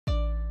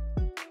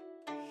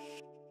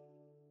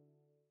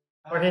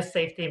For his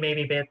safety,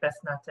 maybe best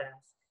not to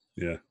ask.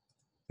 Yeah,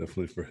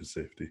 definitely for his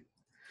safety.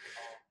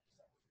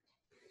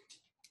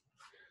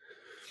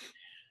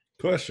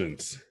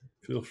 Questions?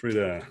 Feel free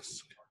to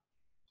ask.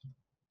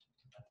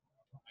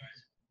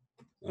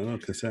 I know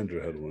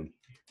Cassandra had one,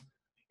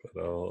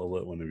 but I'll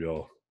let one of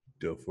y'all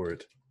go for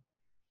it.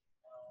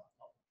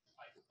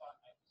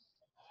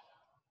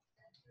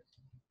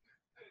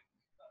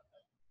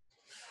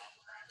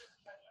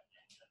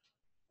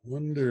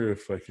 Wonder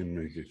if I can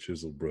make a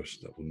chisel brush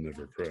that will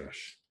never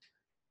crash.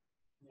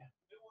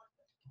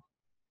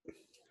 I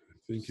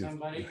think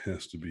it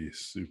has to be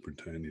super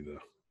tiny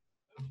though.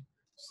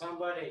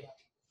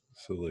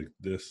 So like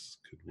this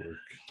could work.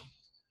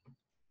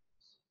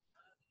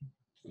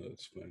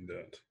 Let's find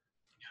out.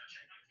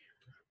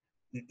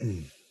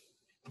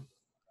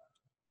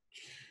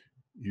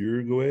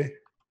 Uruguay?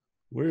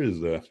 Where is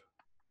that?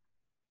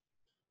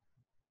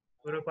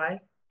 Uruguay?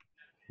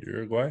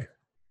 Uruguay?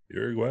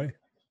 Uruguay?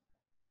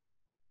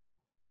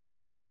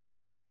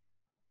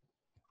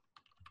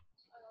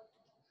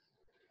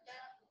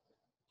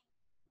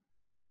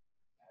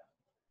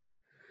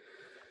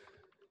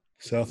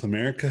 South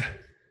America?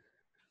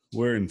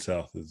 Where in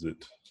South is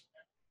it?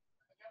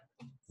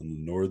 On the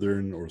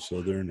northern or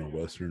southern or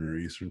western or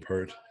eastern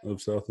part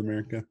of South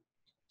America?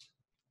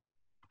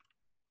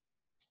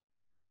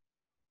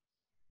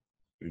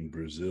 In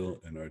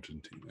Brazil and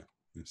Argentina.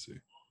 Let's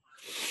see.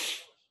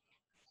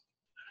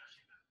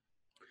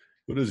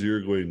 What is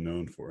Uruguay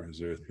known for? Is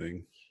there a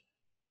thing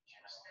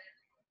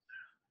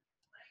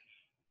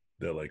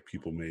that like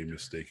people may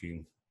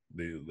mistaking?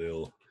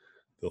 They'll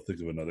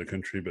think of another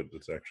country, but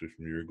it's actually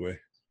from Uruguay.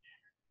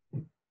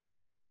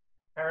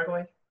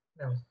 Paraguay?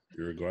 No.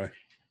 Uruguay.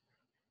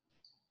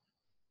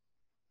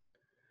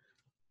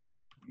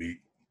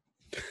 Meat.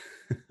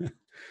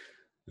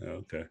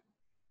 Okay.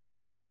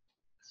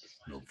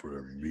 No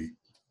for meat.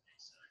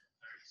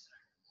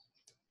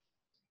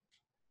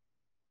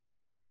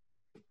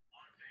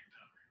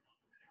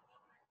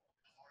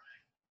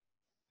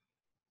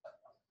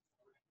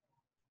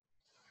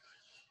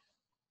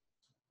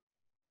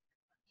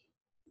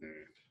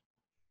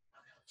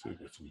 See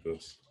what's the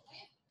best.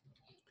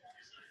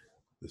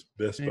 This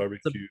best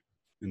barbecue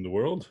in the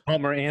world?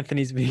 Palmer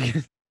Anthony's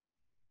vegan.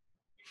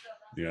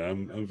 Yeah,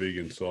 I'm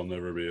vegan, so I'll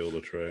never be able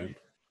to try it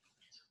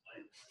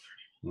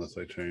unless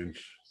I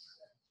change,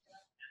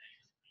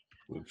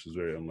 which is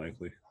very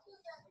unlikely.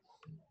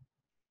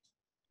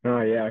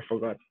 Oh yeah, I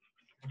forgot.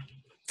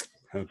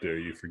 How dare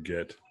you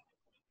forget?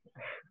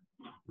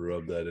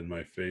 Rub that in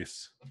my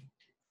face.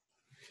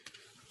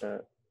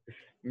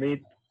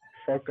 Meat,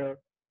 soccer.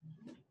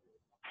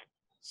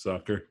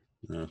 Soccer?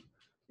 Yeah.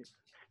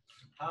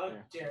 How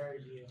dare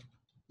you?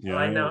 Yeah,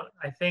 I know.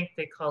 I think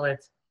they call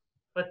it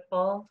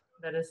football.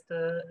 That is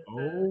the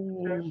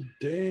oh,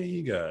 dang,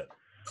 you got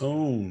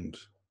owned,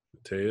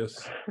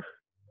 Mateus.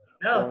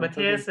 No,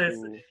 Mateus is.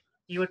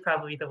 He would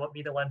probably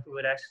be the one who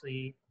would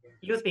actually.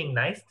 He was being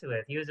nice to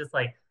it. He was just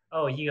like,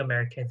 "Oh, North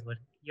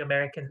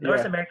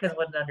Americans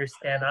wouldn't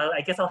understand.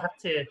 I guess I'll have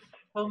to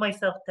pull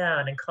myself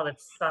down and call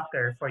it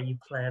soccer for you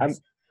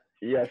plebs."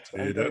 Yes,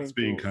 hey, that's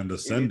being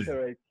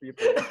condescending.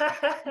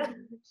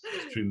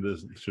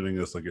 Treating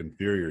us like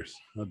inferiors.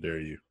 How dare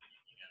you?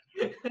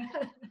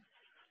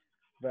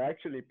 But I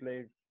actually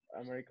played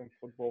American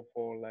football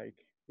for like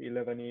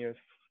 11 years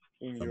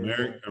in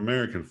Uruguay.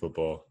 American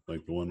football,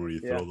 like the one where you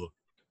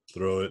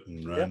throw it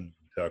and run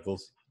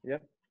tackles. Yeah.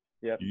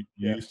 You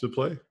used to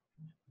play?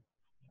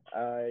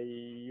 I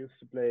used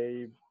to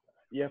play,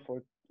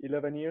 for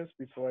 11 years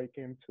before I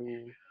came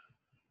to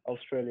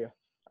Australia.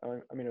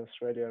 I'm in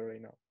Australia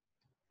right now.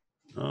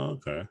 Oh,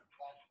 okay.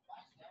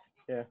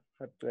 Yeah,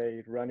 I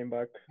played running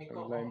back and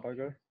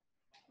linebacker.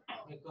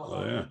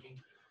 Oh, yeah.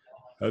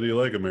 How do you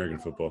like American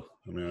football?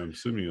 I mean, I'm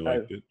assuming you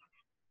liked it.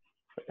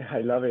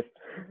 I love it.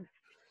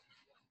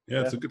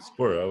 Yeah, it's a good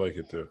sport. I like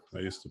it too. I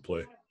used to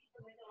play.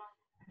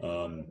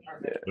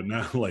 But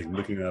now, like,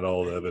 looking at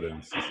all the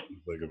evidence,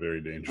 it's like a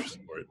very dangerous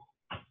sport.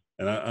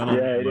 And I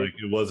don't like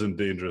it wasn't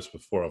dangerous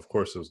before. Of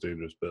course, it was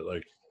dangerous, but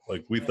like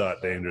we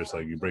thought dangerous,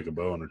 like you break a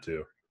bone or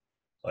two.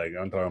 Like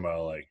I'm talking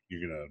about, like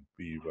you're gonna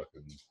be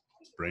fucking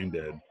brain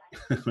dead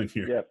when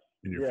you're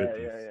in your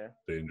 50s. Yeah.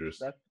 Dangerous.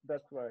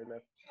 That's why I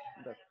left.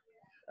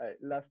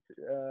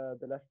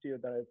 The last year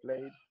that I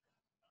played,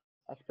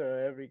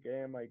 after every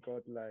game I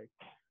got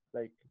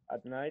like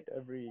at night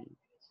every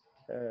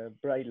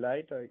bright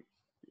light. It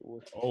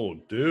was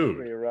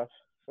pretty rough.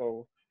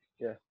 So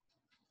yeah.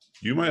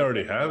 You might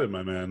already have it,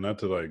 my man. Not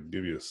to like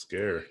give you a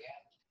scare,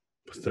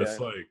 but that's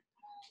like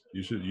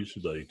you should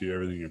like do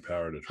everything in your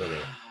power to try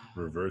to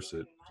reverse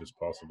it if it's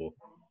possible.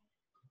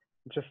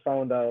 Just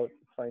find out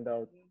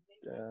too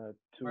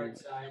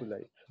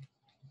late.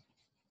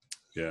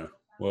 Yeah.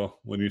 Well,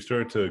 when you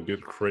start to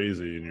get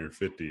crazy in your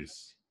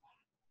 50s,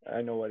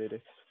 I know what it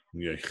is.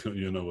 Yeah,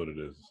 you know what it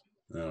is.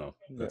 Oh,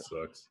 that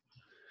sucks.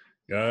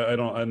 Yeah,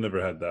 I never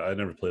had that. I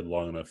never played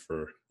long enough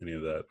for any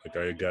of that. Like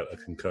I got a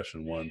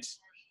concussion once.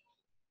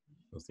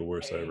 That's the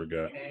worst I ever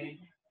got.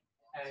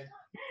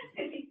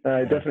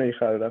 I definitely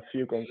had a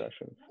few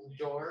concussions.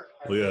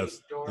 Well,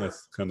 yes,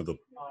 that's kind of the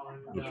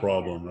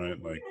problem,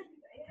 right? Like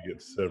you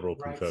get several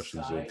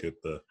concussions, you'll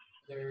get the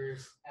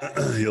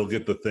you'll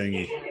get the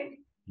thingy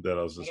that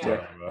I was just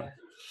talking about.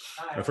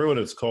 I forget what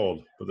it's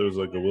called, but there was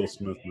like a Will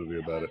Smith movie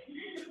about it.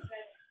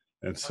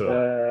 And so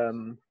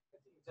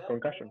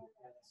concussion.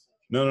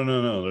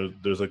 No.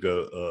 There's like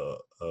a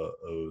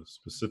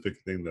specific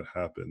thing that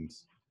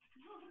happens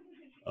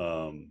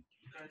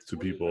to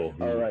people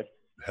who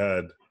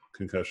had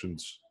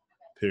concussions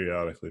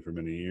periodically for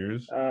many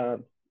years.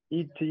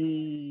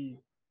 E.T.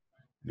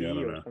 Yeah, I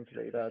don't know. Something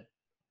like that.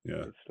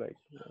 Yeah, it's like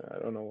I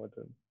don't know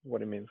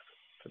what it means.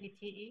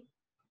 ETE.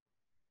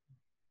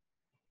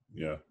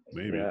 Yeah,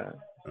 maybe. Yeah.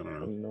 I don't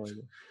know. No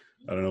idea.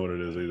 I don't know what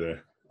it is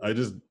either. I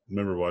just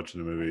remember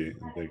watching the movie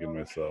and thinking to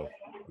myself,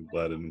 I'm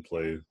glad I didn't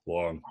play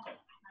long.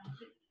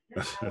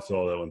 That's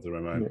all that went through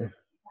my mind.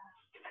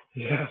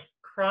 Yeah.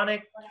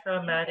 Chronic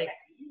traumatic.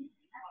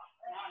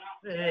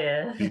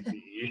 Yeah.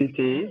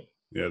 CTE?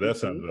 Yeah, that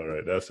sounds about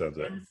right. That sounds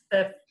right.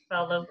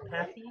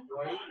 Encephalopathy.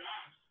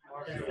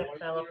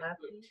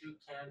 Encephalopathy.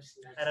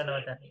 I don't know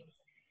what that means.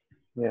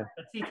 Yeah.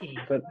 But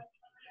CTE. But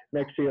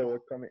next year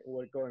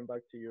we're going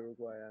back to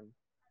Uruguay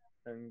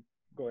and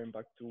going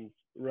back to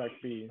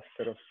rugby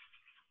instead of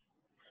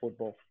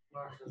football.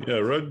 Yeah,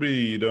 rugby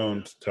you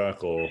don't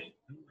tackle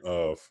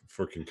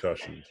for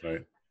concussions,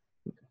 right?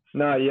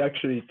 No, you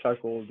actually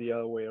tackle the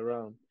other way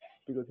around,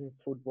 because in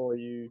football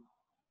you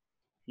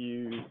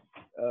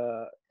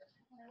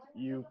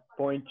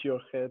point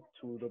your head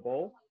to the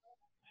ball,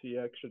 so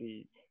you're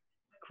actually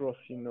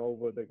crossing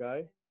over the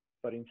guy.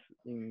 But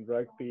in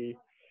rugby,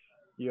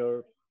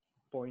 you're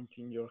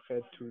pointing your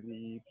head to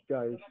the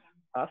guy's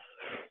ass.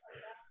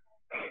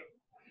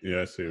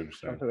 Yeah, I see what you're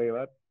saying. Something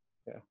like that.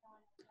 Yeah.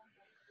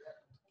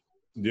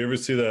 Do you ever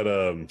see that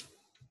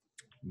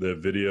the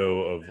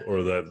video of,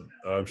 or that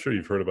I'm sure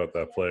you've heard about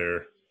that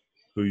player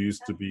who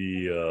used to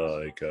be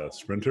like a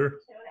sprinter,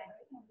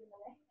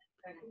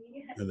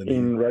 and then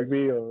in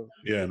rugby, or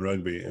in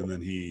rugby, and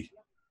then he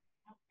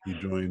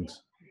joined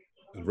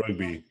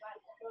rugby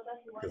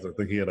because I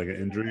think he had like an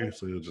injury,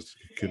 so he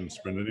couldn't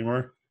sprint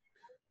anymore.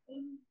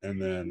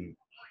 And then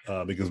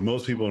because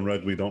most people in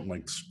rugby don't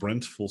like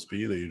sprint full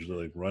speed, they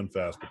usually like run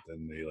fast, but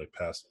then they like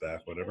pass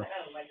back, whatever.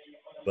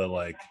 But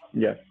like,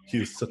 yeah, he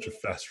was such a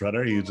fast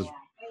runner, he just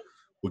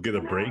would get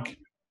a break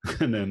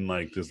and then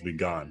like just be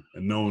gone,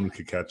 and no one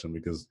could catch him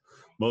because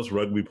most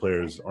rugby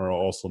players are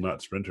also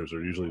not sprinters.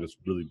 They're usually just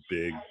really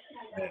big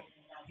men,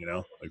 you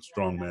know, like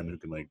strong men who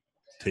can like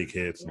take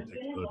hits and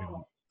take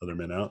other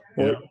men out.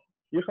 Well,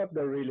 you have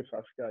the really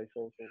fast guys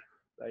also,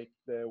 like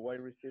the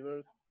wide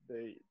receivers.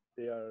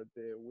 They are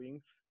the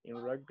wings in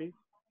rugby.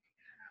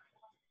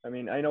 I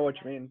mean, I know what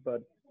you mean,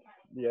 but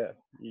yeah,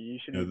 you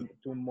shouldn't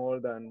do more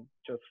than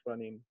just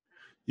running.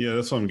 Yeah,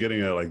 that's what I'm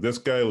getting at. Like, this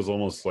guy was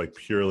almost like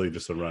purely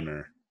just a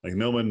runner. Like,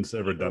 no one's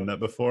ever done that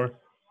before.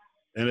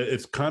 And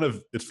it's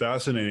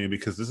fascinating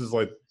because this is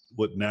like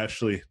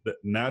the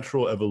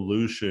natural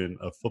evolution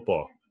of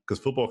football,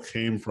 because football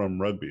came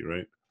from rugby,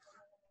 right?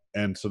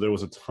 And so there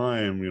was a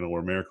time, you know,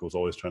 where America was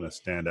always trying to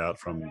stand out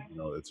from, you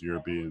know, its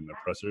European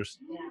oppressors,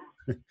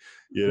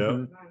 you know?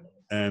 Mm-hmm.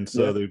 And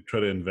so they try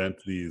to invent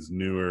these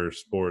newer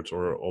sports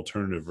or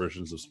alternative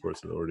versions of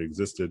sports that already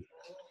existed.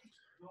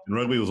 And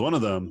rugby was one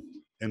of them.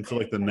 And so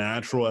like the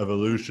natural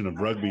evolution of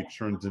rugby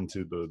turns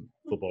into the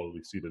football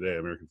we see today,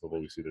 American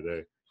football we see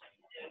today.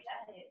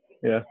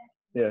 Yeah,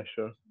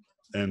 sure.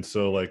 And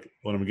so like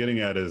what I'm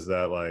getting at is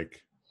that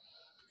like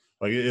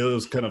it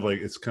was kind of like,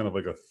 it's kind of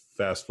like a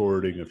fast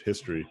forwarding of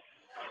history,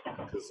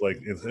 because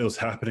like it was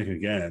happening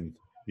again,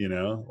 you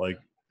know, like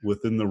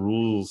within the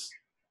rules,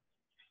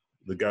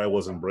 the guy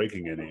wasn't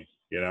breaking any,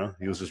 you know,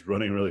 he was just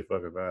running really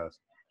fucking fast.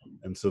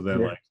 And so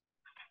then like,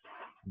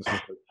 this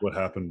is like what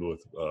happened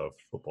with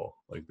football.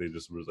 Like they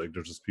just was like,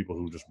 there's just people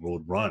who just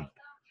would run,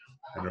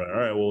 and they're like,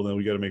 all right, well then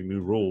we got to make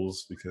new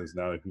rules because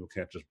now people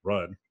can't just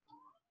run,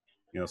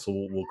 you know. So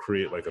we'll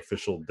create like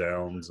official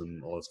downs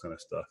and all this kind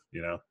of stuff,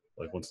 you know.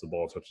 Like once the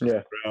ball touches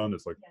the ground,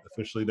 it's like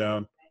officially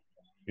down,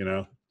 you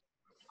know.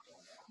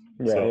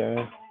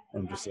 Yeah.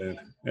 I'm just saying.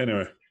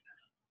 Anyway,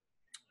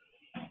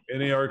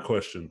 any other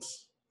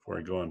questions before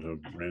I go on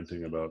to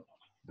ranting about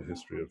the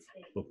history of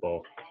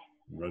football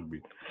and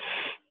rugby?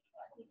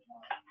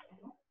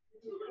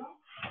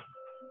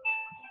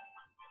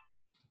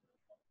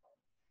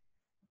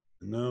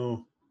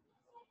 No.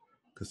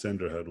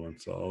 Cassandra had one,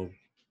 so I'll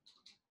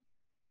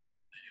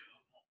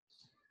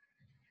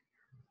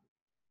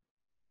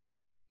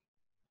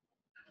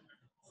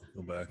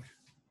go back.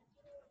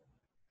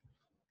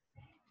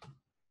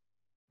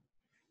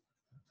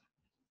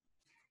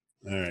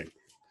 All right.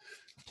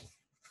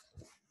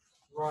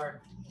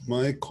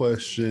 My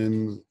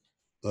question,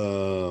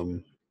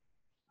 what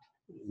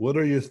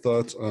are your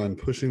thoughts on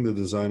pushing the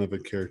design of a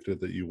character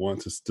that you want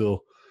to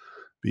still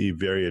be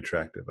very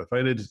attractive? I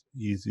find it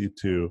easy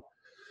to...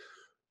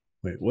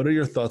 Wait, what are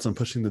your thoughts on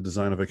pushing the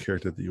design of a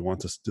character that you want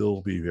to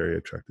still be very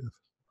attractive?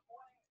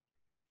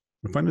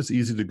 I find it's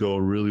easy to go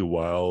really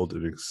wild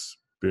and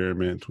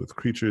experiment with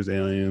creatures,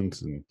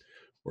 aliens, and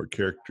or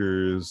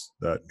characters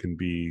that can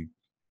be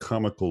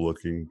comical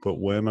looking, but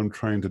when I'm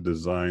trying to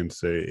design,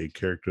 say, a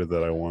character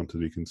that I want to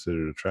be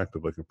considered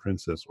attractive, like a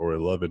princess or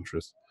a love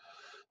interest,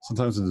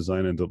 sometimes the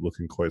design ends up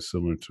looking quite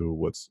similar to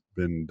what's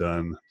been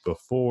done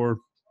before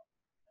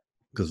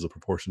because the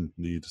proportions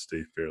need to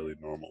stay fairly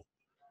normal.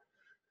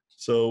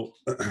 So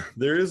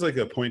there is like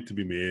a point to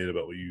be made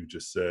about what you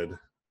just said,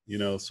 you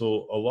know.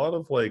 So a lot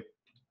of like,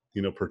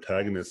 you know,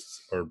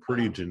 protagonists are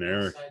pretty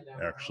generic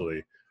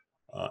actually,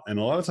 and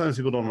a lot of times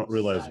people don't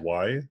realize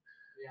why.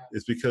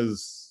 It's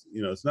because,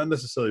 you know, it's not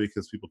necessarily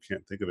because people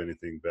can't think of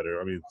anything better.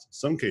 I mean, in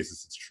some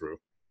cases it's true,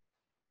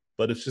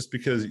 but it's just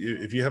because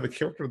if you have a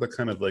character that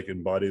kind of like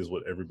embodies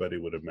what everybody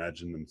would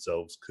imagine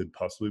themselves could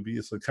possibly be,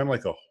 it's like kind of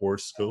like a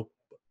horoscope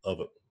of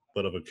a,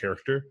 but of a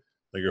character,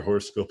 like you're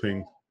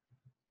horoscoping,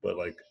 but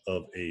like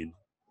of a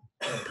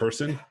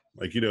person.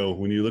 Like, you know,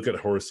 when you look at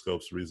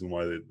horoscopes, the reason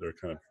why they're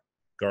kind of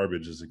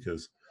garbage is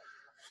because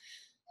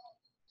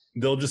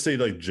they'll just say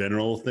like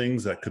general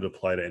things that could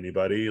apply to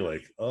anybody,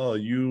 like, oh,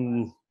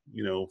 you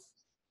know,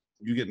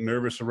 you get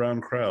nervous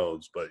around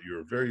crowds, but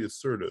you're very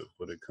assertive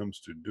when it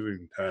comes to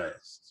doing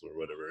tasks or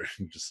whatever.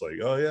 Just like,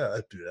 oh yeah,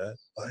 I do that.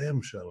 I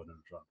am shy when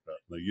I'm drunk.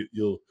 Like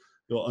you'll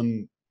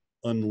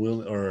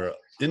unwilling or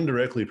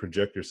indirectly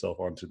project yourself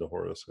onto the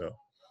horoscope.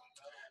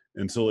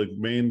 And so like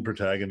main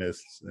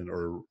protagonists and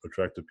or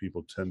attractive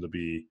people tend to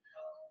be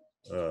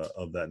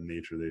of that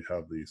nature. They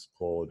have these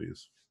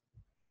qualities.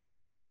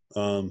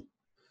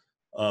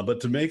 But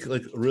to make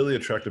like really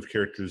attractive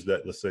characters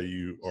that, let's say,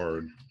 you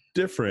are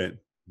different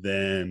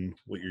than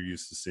what you're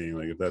used to seeing,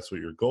 like if that's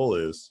what your goal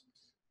is,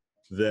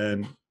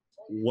 then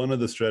one of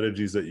the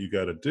strategies that you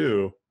got to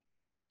do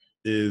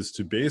is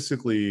to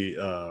basically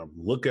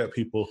look at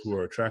people who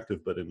are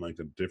attractive but in like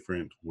a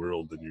different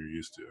world than you're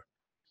used to,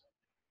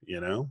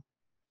 you know.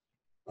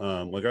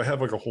 Like I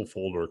have like a whole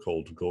folder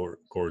called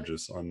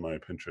Gorgeous on my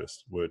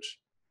Pinterest, which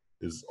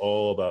is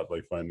all about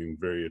like finding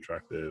very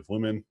attractive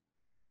women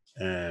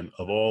and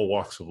of all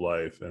walks of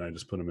life, and I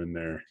just put them in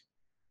there,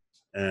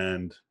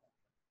 and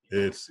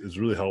it's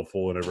really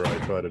helpful whenever I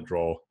try to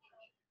draw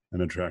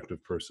an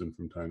attractive person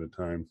from time to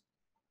time,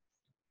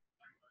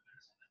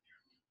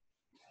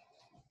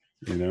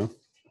 you know.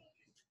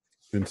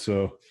 And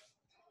so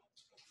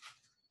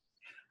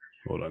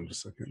hold on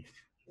just a second.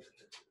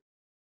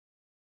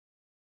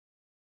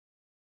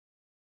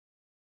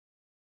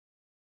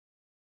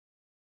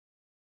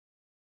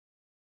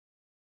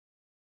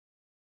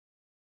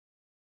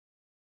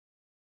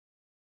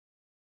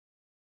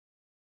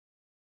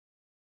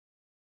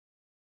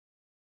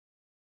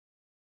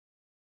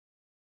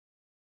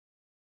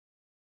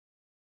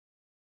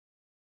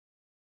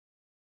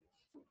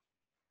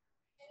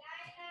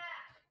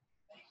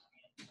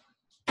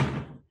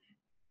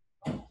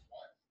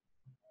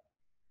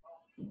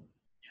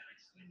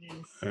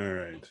 All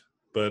right,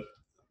 but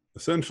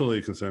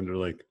essentially, Cassandra,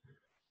 like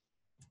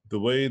the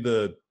way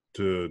that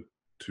to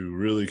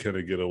really kind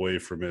of get away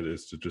from it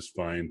is to just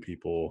find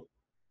people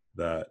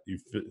that you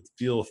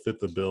feel fit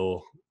the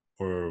bill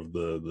or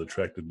the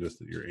attractiveness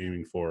that you're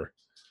aiming for,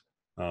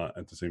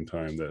 at the same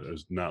time that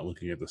is not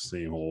looking at the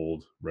same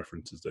old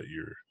references that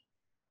you're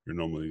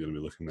normally going to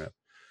be looking at.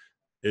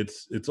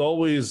 It's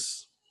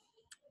always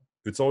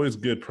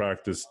good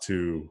practice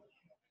to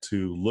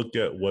look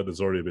at what has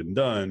already been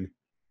done,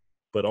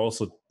 but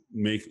also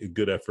make a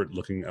good effort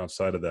looking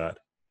outside of that.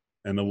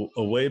 And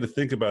a way to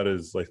think about it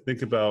is like,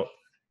 think about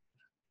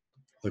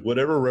like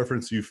whatever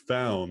reference you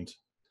found,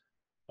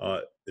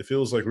 it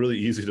feels like really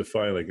easy to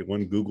find, like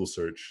one Google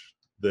search,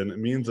 then it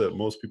means that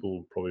most people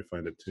will probably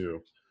find it too.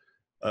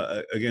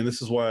 Again,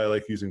 this is why I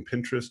like using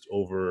Pinterest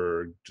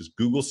over just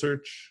Google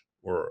search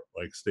or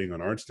like staying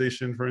on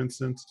ArtStation, for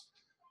instance.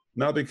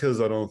 Not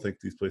because I don't think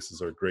these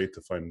places are great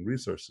to find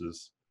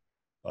resources.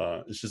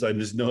 It's just I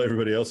just know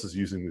everybody else is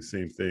using the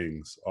same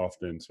things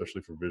often,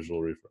 especially for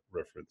visual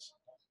reference.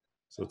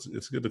 So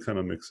it's good to kind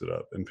of mix it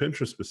up. And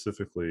Pinterest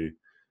specifically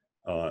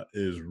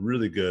is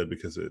really good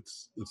because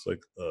it's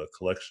like a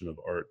collection of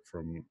art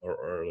from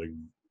or like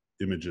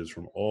images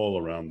from all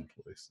around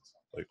the place,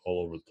 like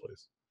all over the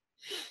place,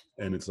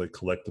 and it's like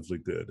collectively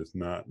good. It's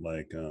not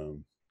like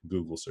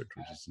Google search,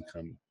 which is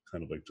kind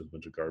of like just a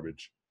bunch of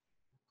garbage.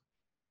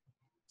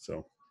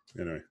 So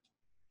anyway.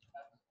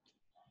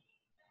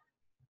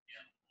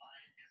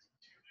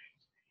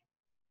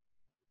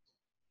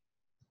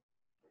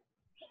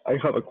 I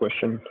have a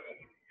question.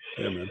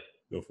 Yeah, man,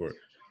 go for it.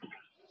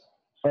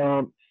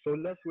 So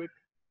last week,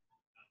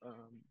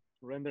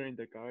 rendering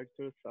the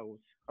characters, I was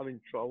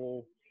having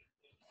trouble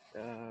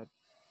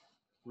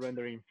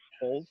rendering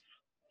folds,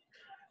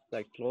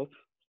 like clothes.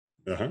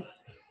 Uh-huh.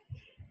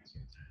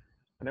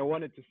 And I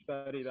wanted to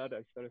study that.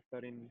 I started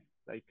studying,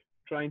 like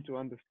trying to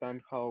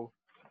understand how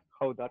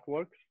that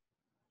works.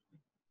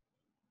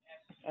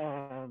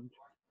 And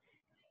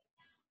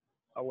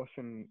I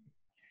wasn't,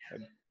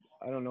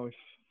 I don't know if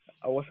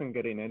I wasn't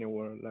getting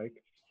anywhere. Like,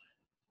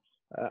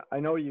 I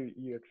know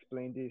you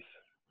explained this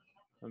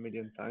a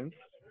million times,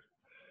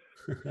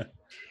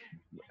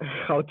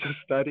 how to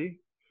study,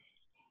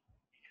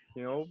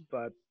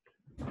 but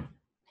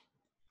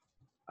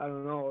I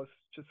don't know. I was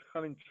just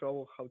having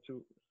trouble how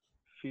to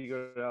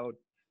figure out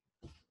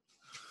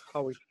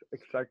how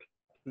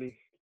exactly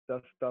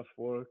that stuff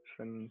works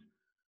and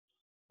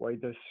why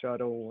there's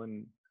shadow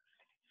and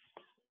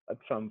at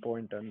some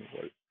point and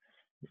why.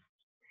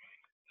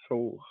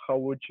 So how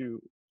would you?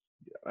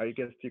 I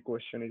guess the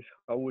question is,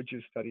 how would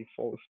you study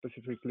fall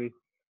specifically?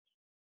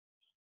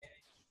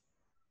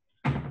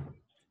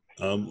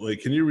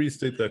 Can you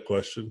restate that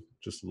question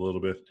just a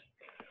little bit?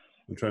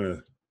 I'm trying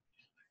to.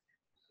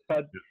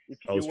 But if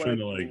I you was trying wanted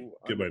to like to,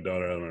 get my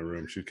daughter out of my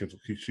room. She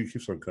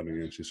keeps on coming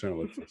in. She's trying to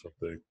look for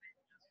something,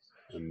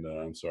 and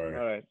I'm sorry.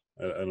 all right,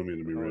 I don't mean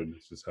to be no, rude.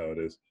 It's just how it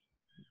is.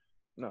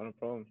 no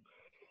problem.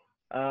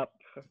 Uh,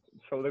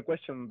 so the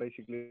question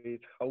basically is,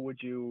 how would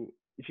you,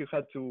 if you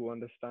had to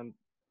understand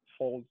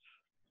faults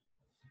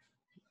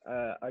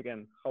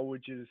again, how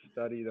would you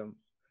study them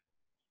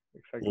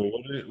Well,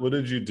 exactly? what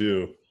did you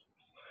do?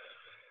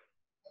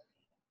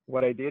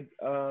 What I did,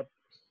 so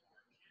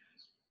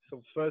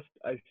first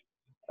I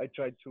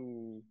tried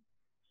to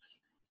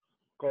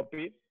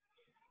copy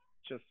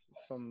just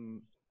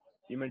some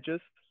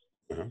images,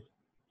 Uh-huh.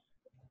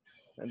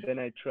 and then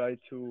I tried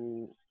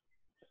to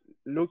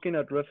looking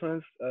at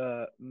reference,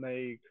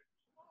 make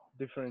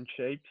different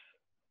shapes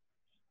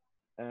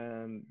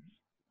and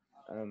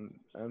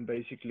and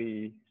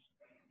basically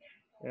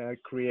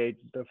create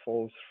the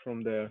falls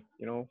from there.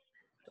 You know,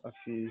 as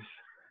is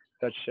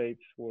that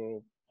shapes were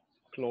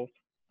cloth.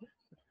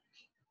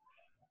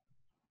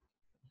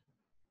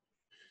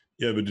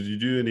 Yeah, but did you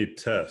do any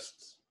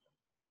tests?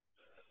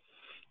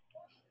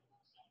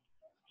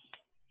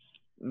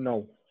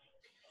 No,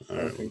 All I right,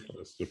 don't well, think so.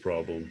 that's the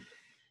problem.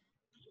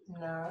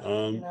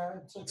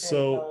 No, it's okay.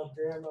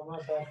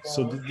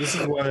 So this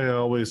is why I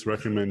always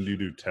recommend you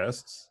do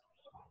tests.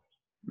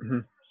 Mm-hmm.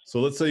 So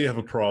let's say you have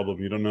a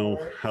problem, you don't know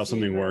how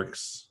something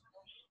works,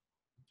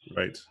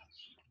 right?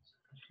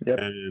 Yep.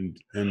 And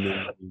then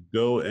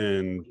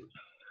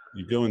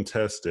you go and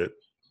test it,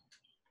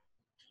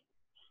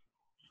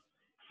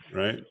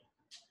 right?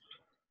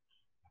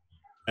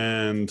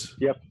 And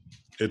Yep.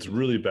 it's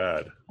really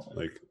bad.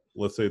 Like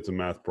let's say it's a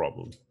math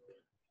problem,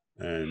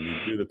 and you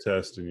do the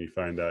test and you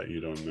find out you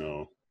don't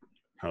know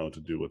how to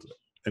do with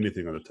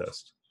anything on the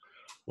test.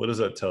 What does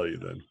that tell you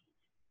then?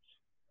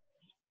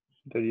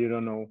 That you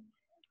don't know.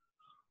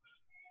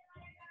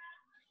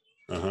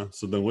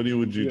 So then what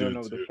would you You do don't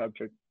know the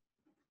subject.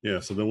 Yeah,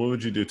 so then what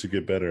would you do to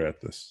get better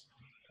at this?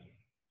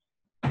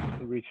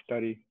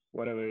 Restudy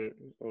whatever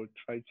or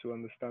try to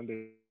understand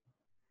it.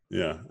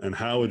 Yeah, and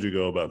how would you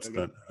go about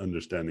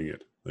understanding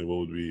it? Like what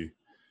would be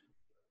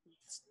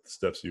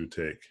steps you would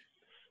take?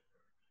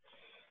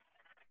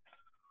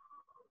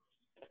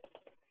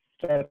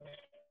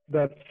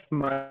 That's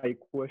my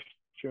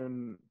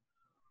question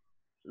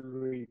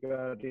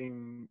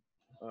regarding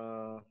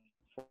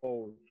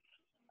faults.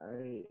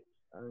 I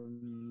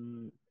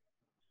I'm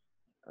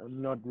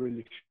I'm not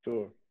really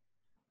sure.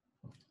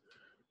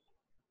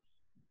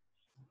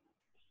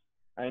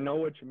 I know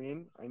what you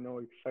mean. I know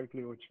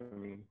exactly what you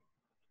mean.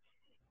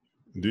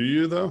 Do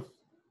you though?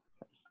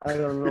 I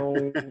don't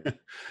know.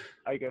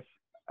 I guess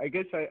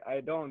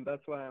I don't.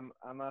 That's why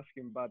I'm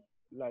asking. But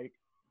like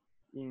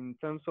in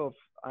terms of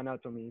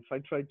anatomy, if I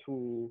try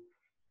to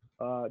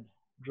uh,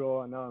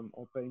 draw an arm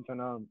or paint an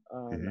arm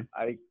and Mm-hmm.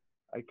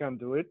 I can't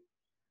do it,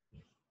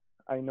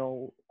 I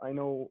know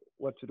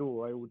what to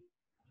do. I would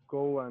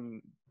go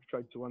and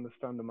try to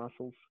understand the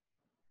muscles,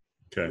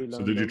 Okay, so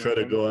relearn did you them try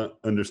to again. go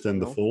understand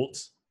You the know?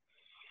 folds?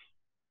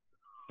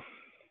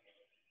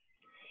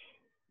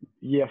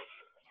 Yes.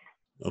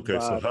 Okay,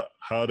 so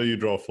how do you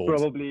draw folds?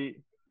 Probably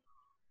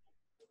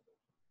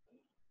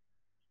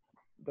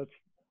that's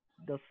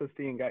that's the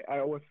thing.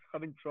 I was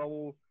having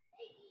trouble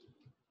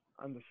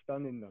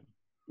understanding them.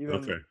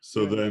 Okay,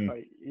 so then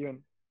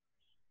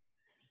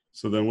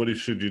what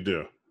should you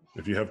do?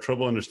 If you have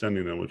trouble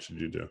understanding them, what should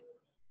you do?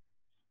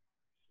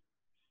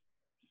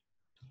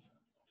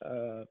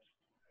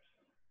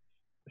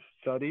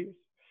 Study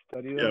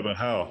Yeah, them. but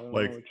how? I don't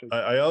Like know,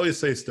 I always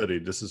say study.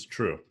 This is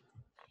true.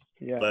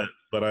 yeah.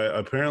 But I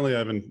apparently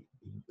haven't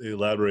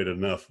elaborated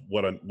enough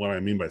what I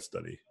mean by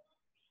study.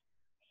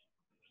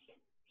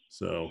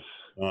 So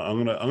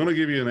I'm gonna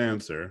give you an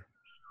answer.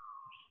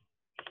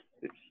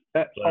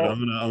 But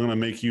I'm gonna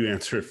make you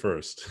answer it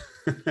first.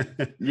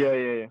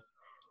 Yeah.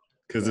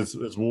 Because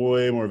it's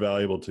way more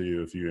valuable to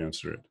you if you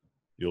answer it.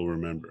 You'll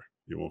remember.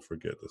 You won't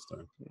forget this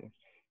time. Yeah.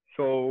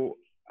 So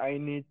I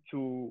need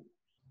to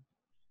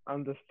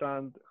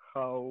understand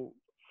how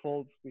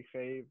faults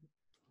behave,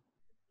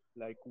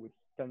 like with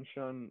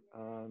tension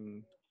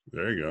and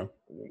there you go.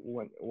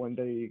 when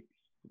they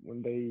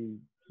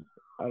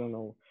I don't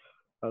know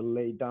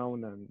lay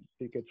down and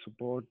they get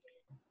support.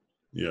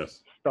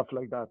 Yes. Stuff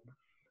like that.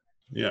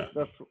 Yeah.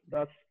 That's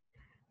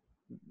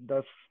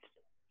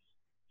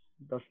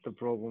the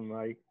problem.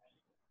 I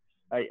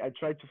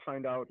try to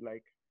find out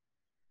like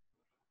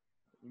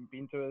in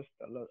Pinterest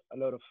a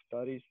lot of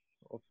studies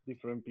of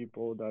different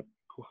people that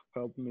could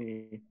help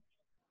me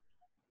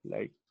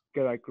like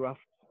get a grasp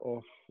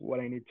of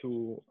what I need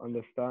to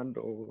understand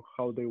or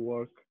how they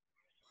work.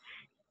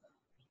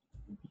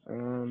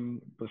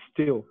 But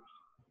still,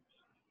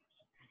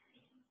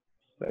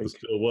 But like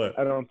still what?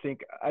 I don't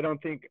think I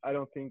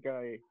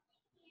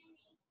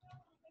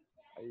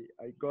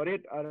got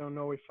it. I don't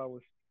know if I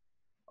was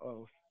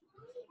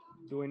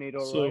doing it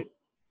all right.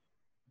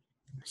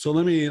 So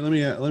let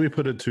me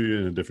put it to you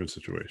in a different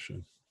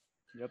situation.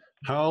 Yep.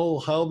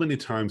 How many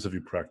times have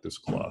you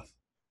practiced cloth?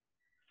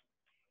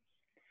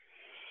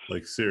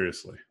 Like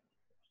seriously?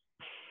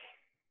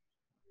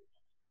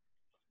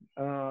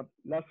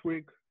 Last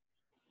week,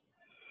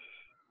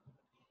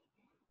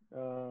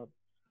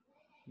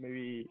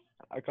 maybe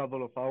a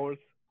couple of hours.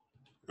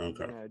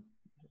 Okay. And I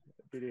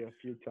did it a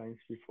few times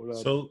before that.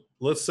 So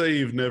let's say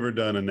you've never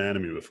done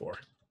anatomy before.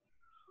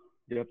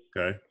 Yep.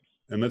 Okay.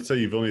 And let's say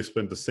you've only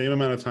spent the same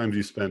amount of time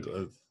you spent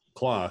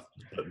cloth,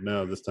 but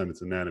now this time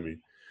it's anatomy.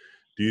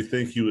 Do you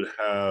think you would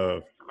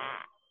have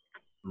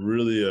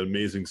really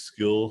amazing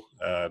skill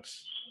at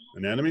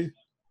anatomy?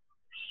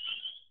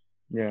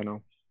 Yeah,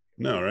 no.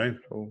 No, right?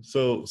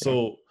 So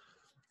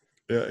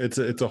it's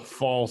a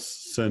false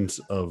sense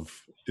of,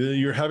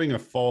 you're having a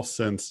false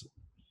sense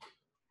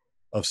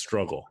of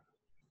struggle.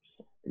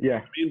 Yeah.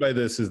 What I mean by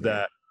this is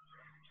that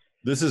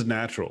this is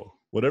natural.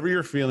 Whatever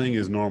you're feeling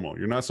is normal.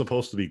 You're not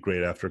supposed to be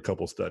great after a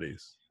couple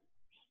studies.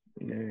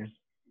 Yeah.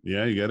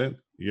 Yeah, you get it?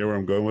 You get where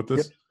I'm going with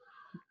this?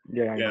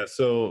 Yep. Yeah.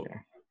 So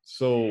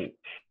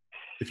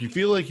if you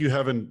feel like you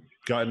haven't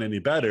gotten any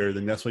better,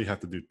 then that's why you have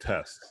to do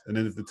tests. And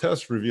then if the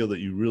tests reveal that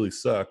you really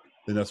suck,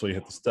 then that's why you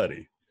have to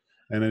study.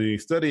 And then you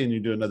study and you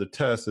do another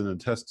test, and the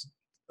test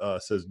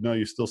says, no,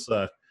 you still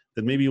suck,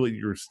 then maybe what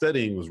you're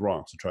studying was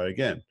wrong, so try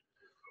again.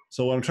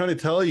 So what I'm trying to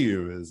tell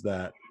you is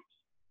that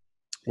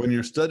when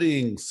you're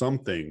studying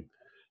something,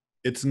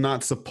 it's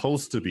not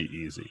supposed to be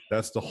easy.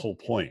 That's the whole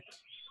point,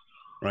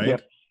 right?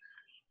 Yep.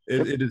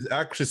 It is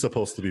actually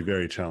supposed to be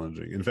very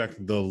challenging. In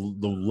fact, the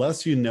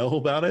less you know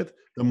about it,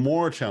 the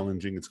more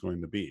challenging it's going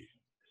to be.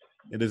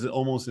 It is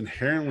almost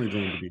inherently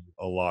going to be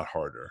a lot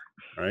harder,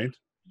 right?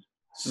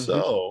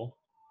 Mm-hmm.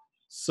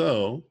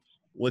 So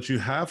what you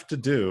have to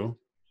do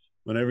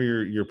whenever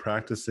you're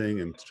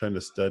practicing and trying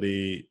to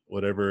study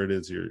whatever it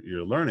is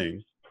you're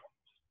learning,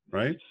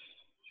 right?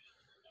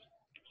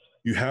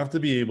 You have to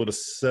be able to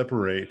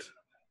separate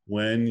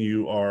when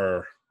you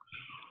are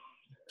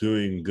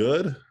doing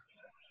good,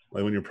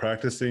 like when you're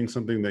practicing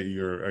something that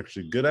you're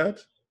actually good at,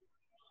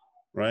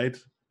 right?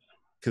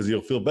 Because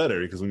you'll feel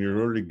better, because when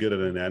you're already good at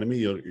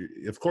anatomy,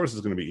 of course it's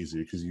going to be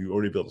easier because you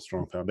already built a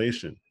strong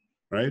foundation,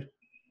 right?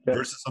 Yeah.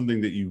 Versus something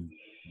that you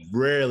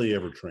rarely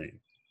ever train,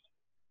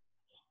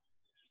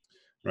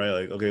 right?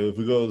 Like, okay, if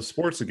we go to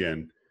sports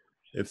again,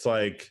 it's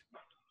like,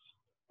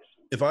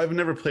 if I've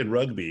never played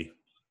rugby,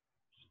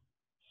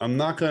 I'm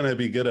not going to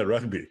be good at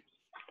rugby.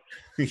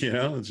 You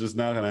know, it's just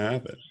not going to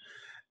happen.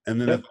 And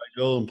then if I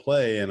go and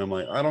play and I'm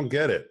like, I don't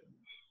get it.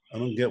 I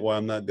don't get why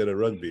I'm not good at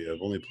rugby.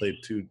 I've only played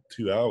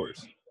two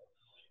hours.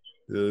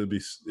 It'd be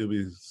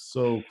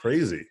so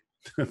crazy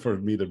for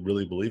me to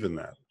really believe in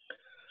that,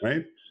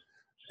 right?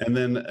 And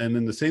then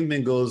the same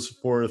thing goes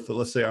for,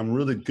 let's say I'm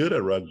really good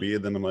at rugby,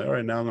 and then I'm like, all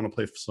right, now I'm going to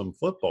play some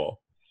football,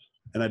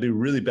 and I do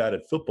really bad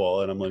at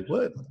football, and I'm like,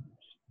 what?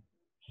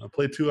 I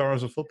played 2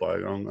 hours of football. I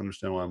don't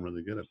understand why I'm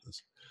really good at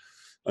this.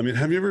 I mean,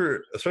 have you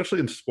ever, especially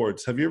in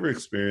sports, have you ever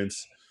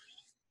experienced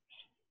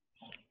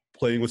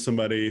playing with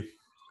somebody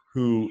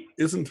who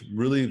isn't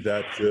really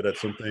that good at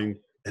something,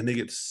 and they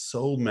get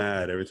so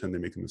mad every time they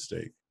make a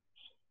mistake?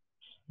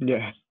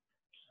 Yeah.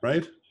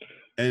 Right?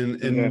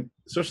 And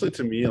especially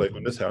to me, like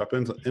when this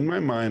happens, in my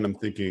mind, I'm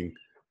thinking,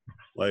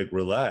 like,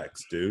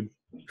 relax, dude.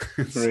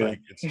 It's like,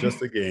 it's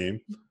just a game,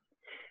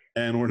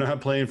 and we're not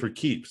playing for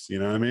keeps. You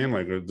know what I mean?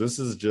 Like,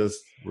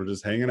 we're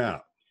just hanging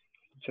out.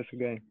 Just a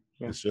game.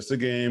 Yeah. It's just a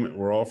game.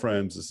 We're all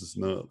friends. This is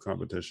no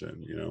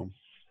competition. You know,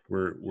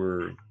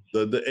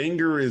 the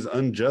anger is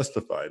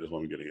unjustified, is what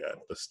I'm getting at.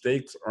 The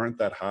stakes aren't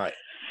that high.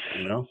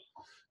 You know.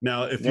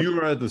 Now, if you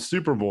were at the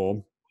Super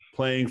Bowl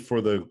playing for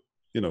the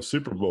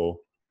Super Bowl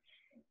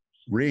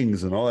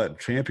rings and all that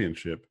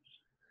championship,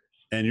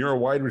 and you're a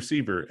wide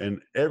receiver,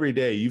 and every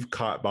day you've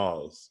caught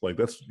balls, like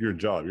that's your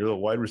job. You're the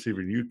wide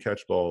receiver, you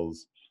catch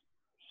balls.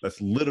 That's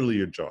literally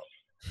your job.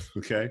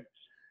 Okay.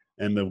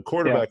 And the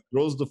quarterback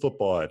throws the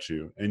football at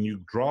you, and you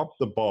drop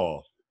the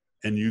ball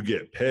and you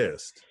get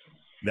pissed.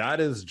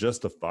 That is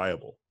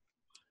justifiable.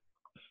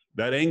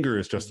 That anger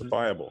is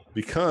justifiable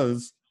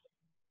because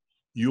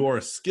you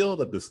are skilled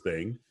at this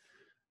thing.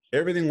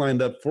 Everything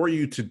lined up for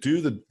you to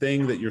do the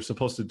thing that you're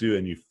supposed to do,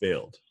 and you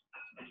failed.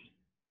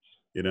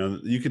 You know,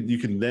 you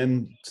can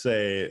then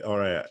say, all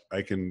right,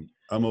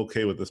 I'm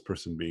okay with this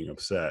person being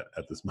upset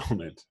at this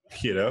moment,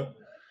 you know,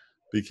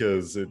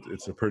 because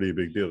it's a pretty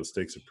big deal. The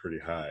stakes are pretty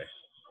high,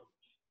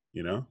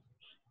 you know?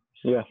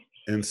 Yeah.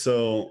 And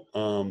so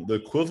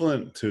the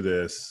equivalent to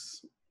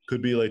this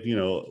could be like,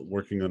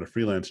 working on a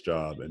freelance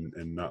job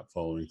and not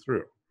following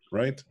through,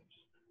 right?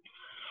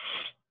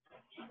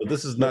 But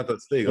this is not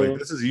that stake. Like,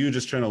 this is you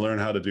just trying to learn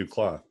how to do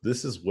cloth.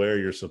 This is where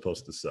you're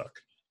supposed to suck.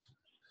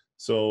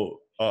 So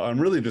I'm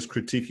really just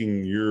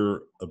critiquing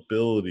your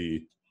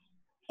ability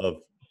of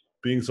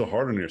being so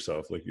hard on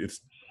yourself. Like,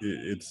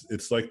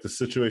 it's like the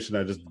situation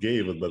I just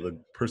gave about the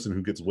person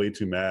who gets way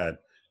too mad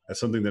at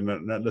something they're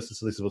not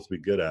necessarily supposed to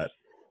be good at.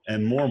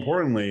 And more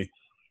importantly,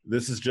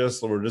 this is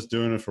just, we're just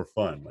doing it for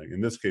fun. Like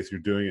in this case,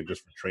 you're doing it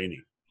just for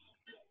training,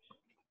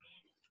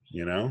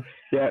 you know?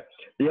 Yeah,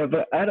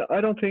 but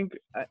I don't think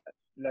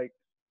like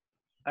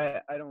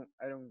I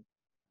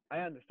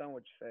understand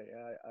what you say.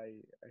 I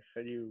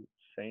heard you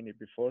saying it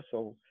before,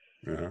 so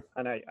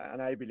and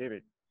I believe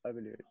it. I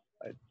believe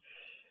it.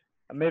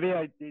 Maybe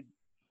I did.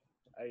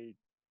 I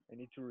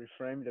need to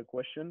reframe the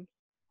question.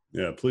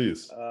 Yeah,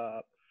 please.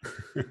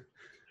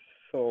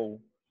 So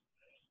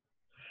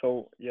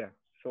yeah.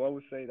 So I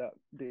would say that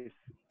this.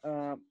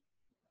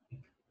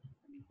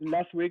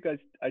 Last week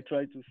I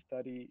tried to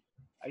study.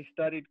 I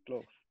studied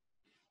clothes,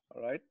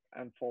 all right,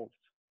 and folds,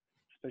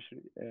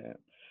 especially.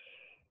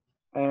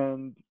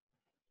 And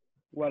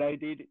what I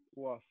did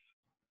was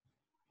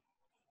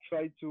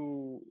try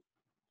to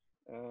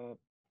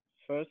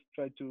first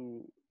try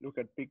to look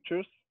at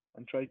pictures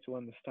and try to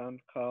understand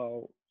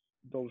how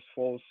those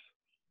folds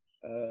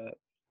uh,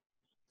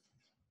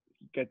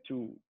 get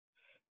to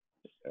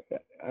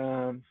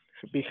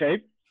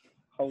behave,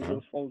 how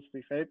those folds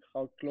behave,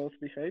 how clothes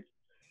behave,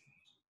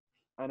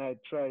 and I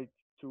tried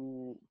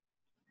to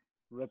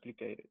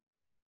replicate it.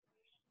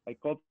 I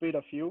copied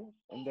a few,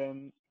 and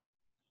then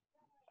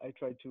I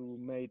tried to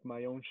make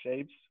my own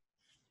shapes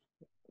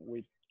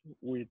with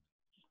with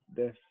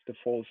the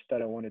folds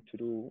that I wanted to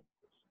do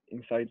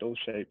inside those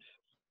shapes.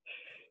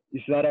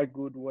 Is that a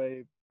good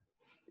way?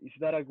 Is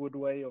that a good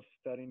way of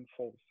studying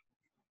folds?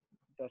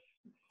 That's,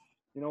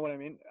 you know what I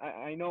mean.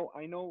 I know.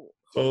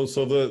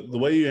 So the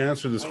way you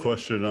answer this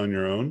question on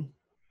your own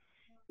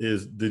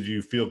is, did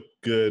you feel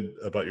good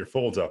about your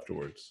folds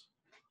afterwards?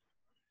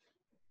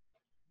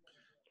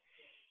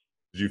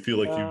 Did you feel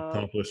like you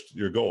accomplished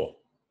your goal?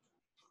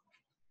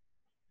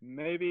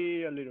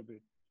 Maybe a little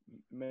bit.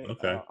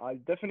 Okay. I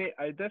definitely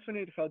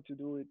have to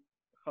do it.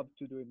 Have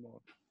to do it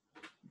more.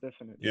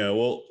 Definitely. Yeah.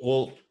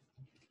 Well.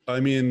 I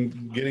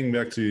mean, getting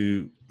back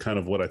to kind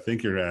of what I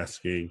think you're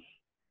asking,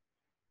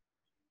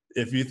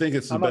 if you think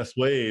it's the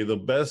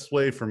best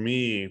way for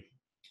me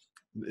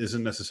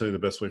isn't necessarily the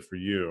best way for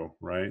you,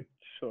 right?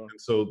 Sure. And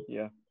so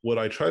yeah, what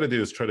I try to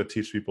do is try to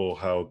teach people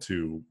how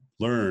to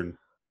learn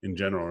in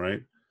general,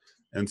 right?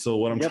 And so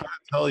what I'm trying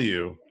to tell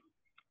you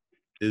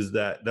is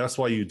that that's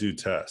why you do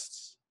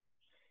tests.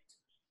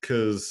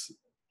 Because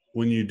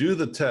when you do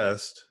the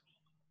test,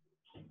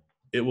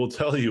 it will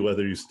tell you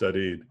whether you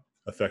studied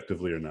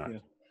effectively or not. Yeah.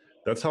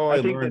 That's how I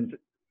learned.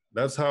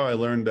 That's how I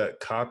learned that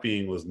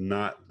copying was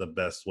not the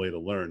best way to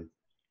learn.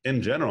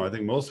 In general, I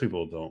think most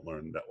people don't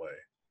learn that way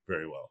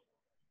very well.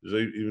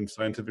 There's even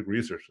scientific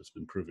research that's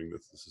been proving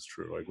that this is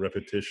true. Like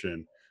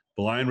repetition,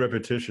 blind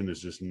repetition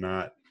is just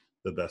not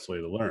the best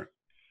way to learn,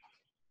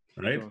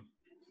 right? Sure.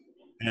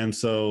 And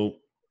so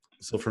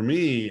for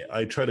me,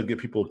 I try to get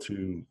people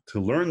to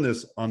learn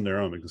this on their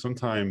own, because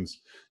sometimes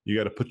you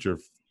got to put your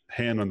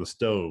hand on the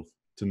stove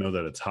to know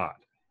that it's hot,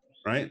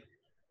 right?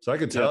 So I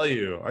could tell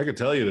you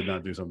to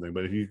not do something,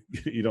 but if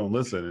you don't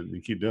listen and you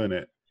keep doing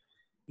it,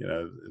 you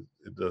know,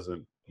 it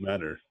doesn't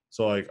matter.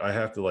 So I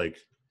have to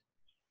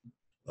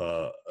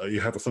you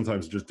have to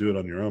sometimes just do it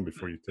on your own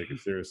before you take it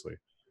seriously.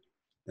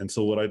 And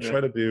so what I try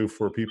to do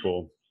for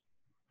people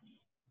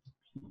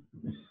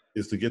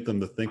is to get them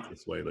to think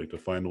this way, like to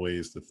find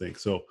ways to think.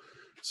 So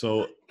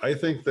I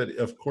think that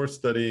of course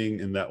studying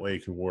in that way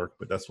can work,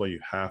 but that's why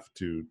you have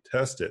to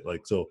test it.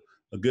 Like, so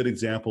a good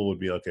example would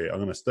be, okay, I'm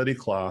going to study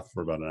cloth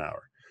for about an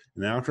hour.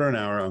 And after an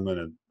hour, I'm going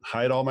to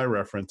hide all my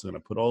reference. I'm going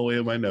to put all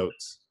away my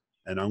notes,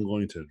 and I'm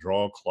going to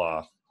draw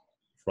cloth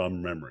from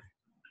memory.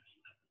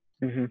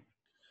 Mm-hmm.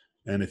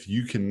 And if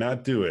you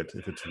cannot do it,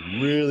 if it's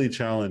really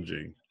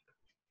challenging,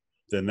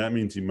 then that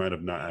means you might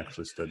have not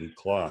actually studied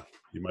cloth.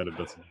 You might have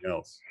done something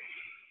else.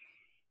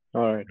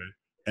 All right. Okay?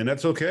 And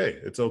that's okay.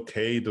 It's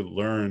okay to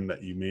learn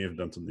that you may have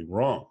done something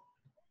wrong.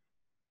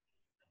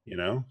 You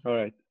know? All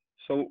right.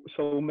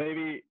 So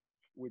maybe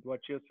with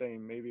what you're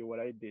saying, maybe what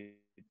I did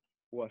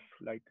was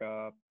like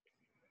a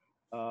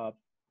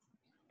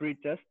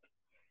pre-test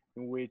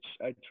in which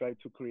I tried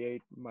to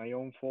create my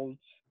own folds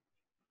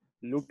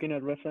looking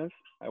at reference.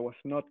 I was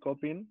not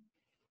copying,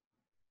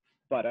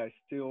 but I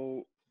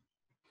still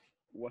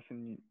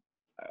wasn't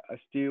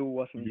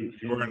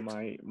using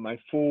my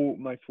full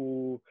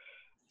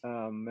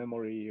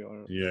memory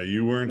or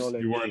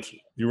knowledge.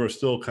 You were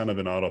still kind of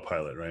an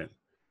autopilot, right?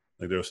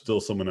 Like there was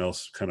still someone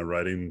else kind of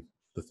writing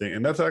the thing.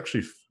 And that's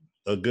actually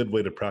a good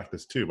way to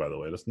practice too, by the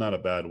way. That's not a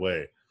bad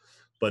way.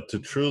 But to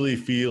truly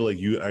feel like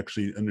you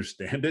actually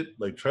understand it,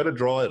 like try to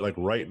draw it like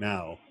right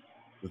now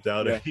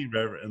without any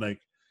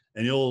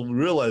and you'll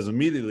realize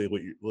immediately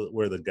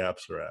where the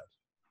gaps are at.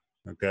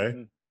 Okay?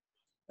 Mm.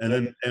 And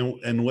then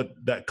and what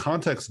that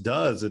context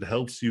does, it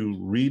helps you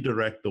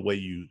redirect the way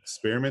you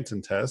experiment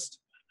and test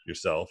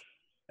yourself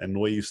and the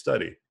way you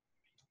study.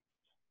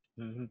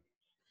 Mm-hmm.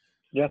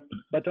 Yeah,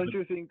 but don't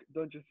you think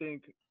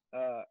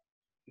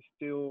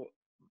still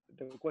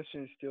the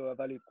question is still a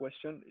valid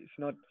question? It's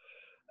not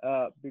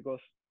because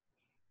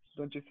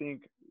don't you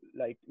think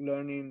like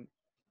learning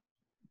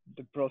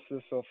the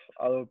process of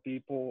other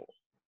people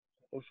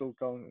also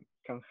can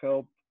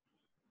help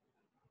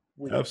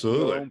with your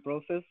Absolutely. own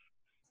process.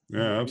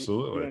 Yeah,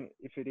 absolutely. Even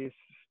if it is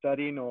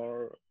studying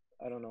or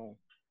I don't know,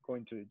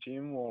 going to the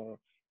gym or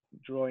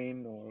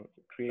drawing or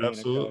creating a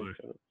Absolutely.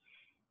 character.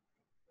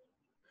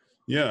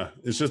 Yeah,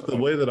 it's just the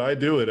way that I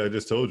do it. I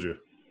just told you.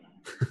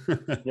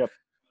 Yep.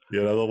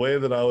 You know, the way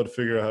that I would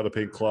figure out how to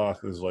paint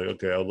cloth is like,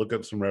 okay, I'll look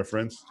up some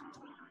reference,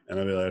 and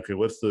I'll be like, okay,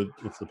 what's the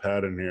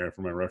pattern here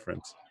for my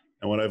reference?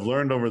 And what I've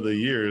learned over the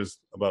years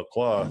about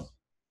cloth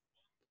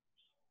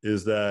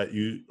is that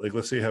you, like,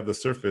 let's say you have the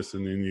surface,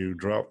 and then you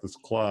drop this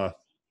cloth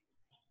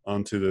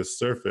onto this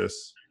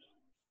surface,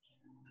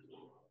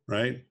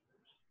 right?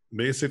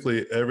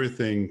 Basically,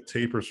 everything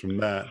tapers from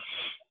that,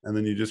 and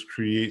then you just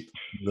create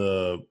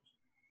the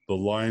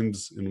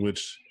lines in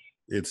which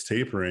it's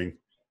tapering,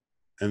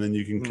 and then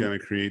you can kind of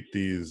create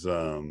these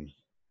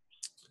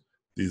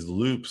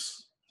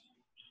loops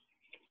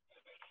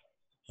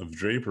of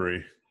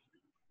drapery,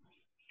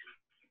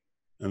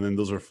 and then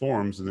those are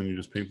forms, and then you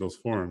just paint those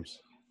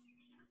forms.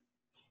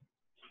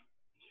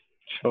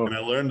 Sure. And I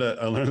learned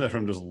that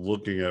from just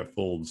looking at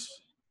folds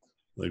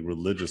like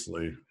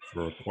religiously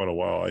for quite a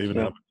while. I even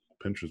have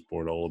a Pinterest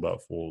board all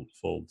about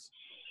folds.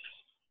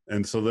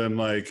 And so then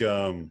like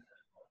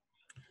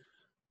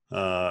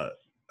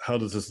how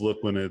does this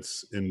look when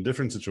it's in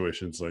different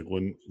situations? Like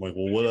when, like,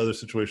 well, what other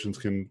situations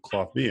can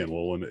cloth be in?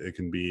 Well, when it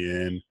can be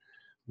in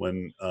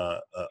when an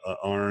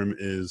arm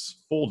is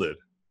folded.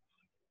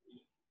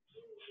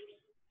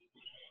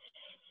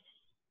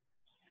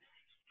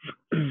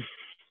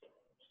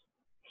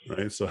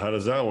 Right. So how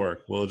does that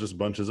work? Well, it just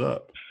bunches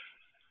up.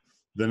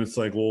 Then it's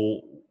like,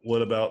 well,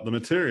 what about the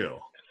material?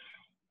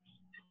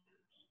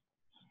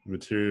 The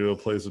material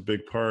plays a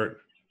big part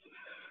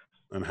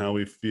on how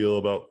we feel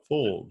about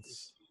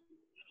folds.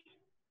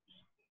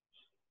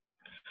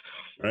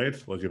 Right?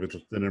 Like if it's a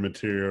thinner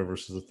material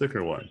versus a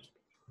thicker one.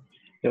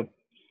 Yep.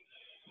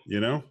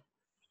 You know?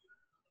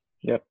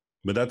 Yep.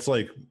 But that's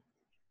what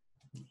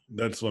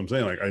I'm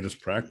saying. Like I just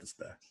practiced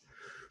that.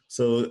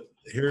 So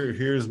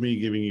here's me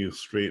giving you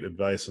straight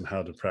advice on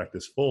how to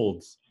practice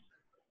folds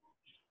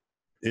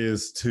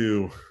is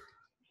to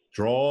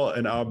draw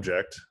an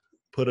object,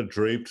 put a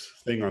draped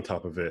thing on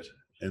top of it,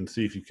 and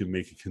see if you can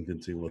make a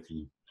convincing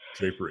looking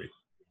drapery.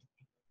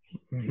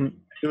 Do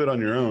it on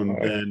your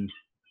own,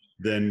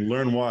 then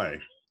learn why.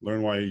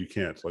 Learn why you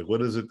can't. Like,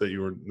 what is it that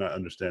you're not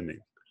understanding?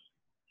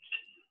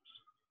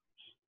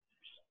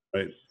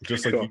 Right?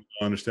 Just like you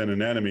understand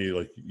anatomy,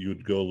 like you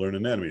would go learn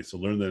anatomy. So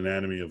learn the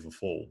anatomy of a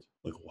fold.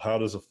 Like, how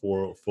does a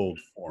fold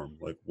form?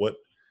 Like,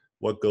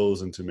 what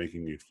goes into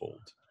making a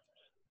fold?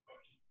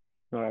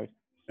 All right.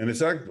 And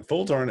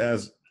folds aren't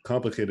as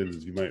complicated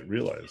as you might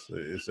realize.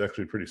 It's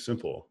actually pretty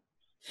simple.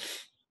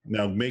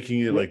 Now,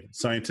 making it like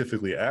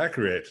scientifically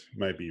accurate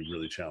might be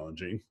really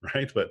challenging,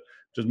 right? But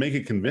just make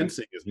it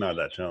convincing is not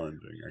that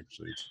challenging.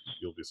 Actually,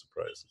 you'll be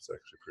surprised. It's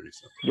actually pretty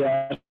simple.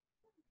 Yeah, I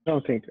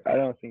don't think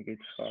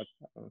it's hard.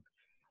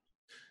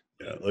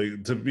 Yeah,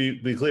 like to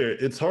be clear,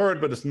 it's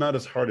hard, but it's not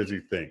as hard as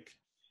you think.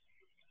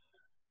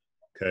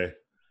 Okay,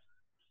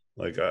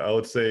 like I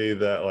would say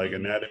that like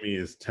anatomy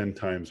is 10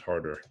 times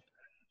harder.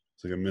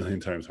 It's like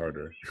 1,000,000 times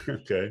harder.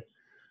 Okay,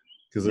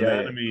 because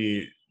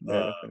anatomy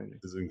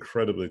is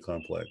incredibly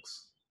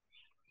complex.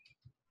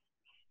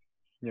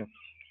 Yeah.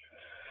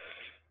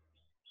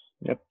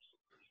 Yep.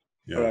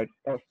 Yeah. All right.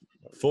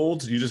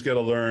 Folds, you just got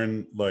to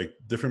learn like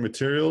different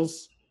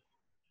materials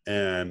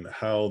and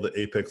how the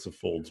apex of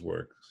folds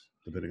works,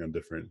 depending on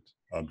different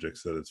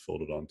objects that it's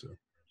folded onto.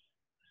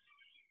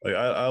 Like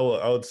I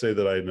would say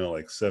that I know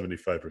like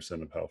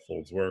 75% of how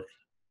folds work,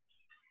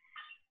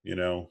 you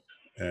know,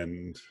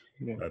 and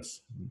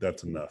that's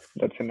enough.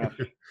 That's enough.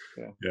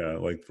 Yeah. Yeah,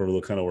 like for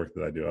the kind of work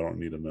that I do, I don't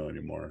need to know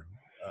anymore.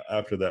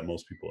 After that,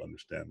 most people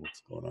understand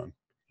what's going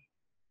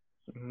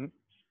on.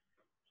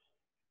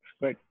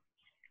 Great.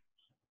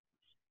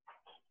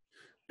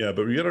 Yeah,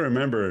 but we got to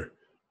remember,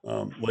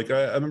 like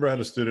I remember I had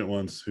a student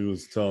once who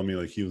was telling me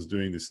like he was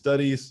doing these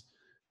studies,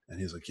 and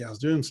he's like, yeah, I was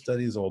doing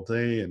studies all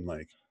day, and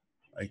like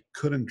I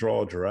couldn't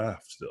draw a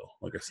giraffe still.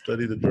 Like I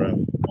studied the giraffe,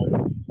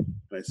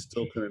 and I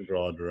still couldn't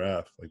draw a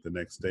giraffe like the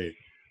next day.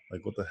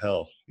 Like what the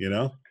hell, you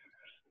know?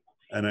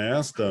 And I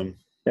asked him,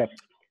 I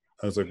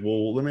was like,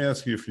 well, let me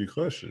ask you a few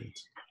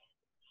questions.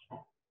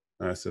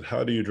 And I said,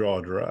 how do you draw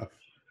a giraffe?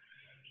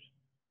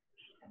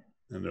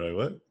 And they're like,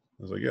 what? I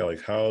was like, yeah,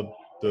 like how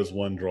does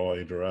one draw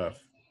a giraffe?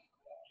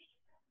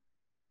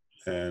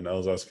 And I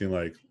was asking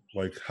like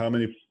how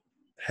many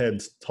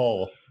heads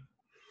tall?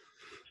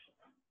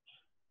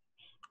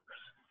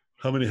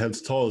 How many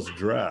heads tall is a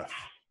giraffe?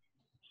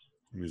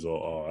 And he's all,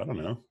 oh, I don't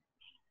know.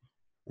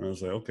 And I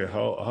was like, okay,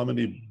 how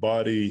many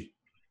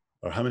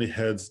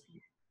heads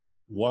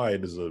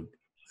wide is the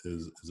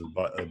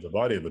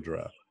body of a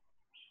giraffe?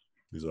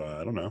 He's like,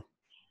 I don't know.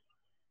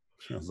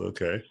 I was like,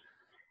 okay.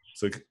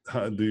 It's like,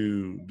 how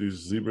do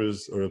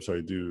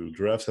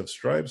giraffes have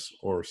stripes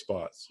or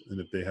spots?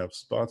 And if they have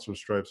spots or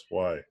stripes,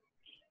 why?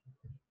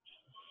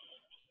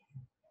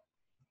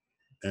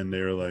 And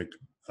they were like,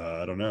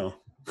 I don't know.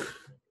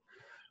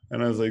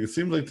 And I was like, it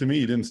seems like to me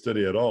you didn't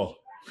study at all.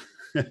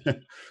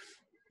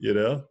 You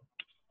know?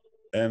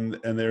 And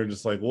they were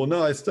just like, well,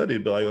 no, I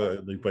studied,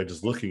 but like by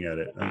just looking at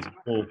it. And I was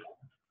like, well,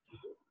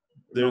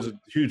 there's a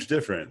huge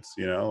difference,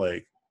 you know,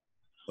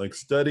 like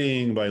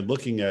studying by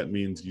looking at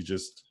means you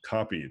just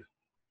copied.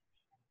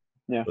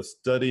 Yeah. But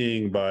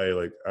studying by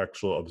like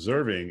actual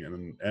observing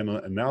and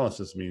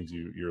analysis means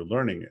you're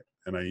learning it.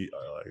 And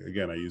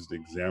I used the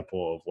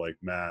example of like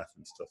math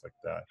and stuff like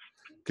that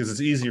because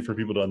it's easier for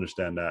people to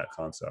understand that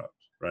concept,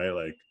 right?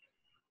 Like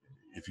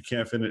if you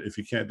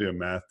can't do a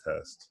math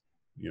test,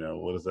 you know,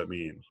 what does that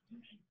mean?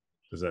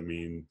 Does that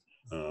mean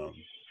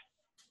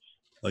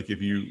like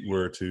if you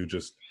were to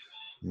just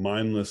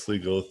mindlessly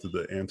go through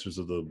the answers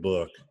of the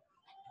book,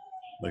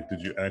 like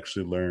did you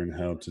actually learn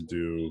how to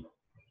do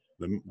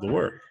the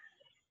work?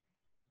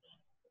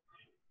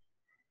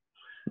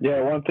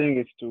 Yeah, one thing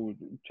is to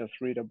just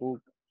read a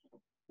book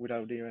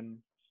without even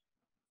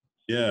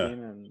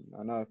thinking, and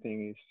another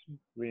thing is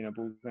reading a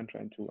book and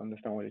trying to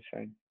understand what it's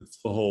saying. It's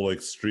the whole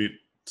like street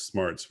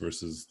smarts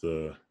versus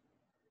the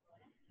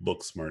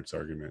book smarts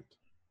argument,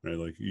 right?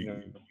 Like you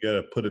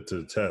gotta put it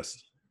to the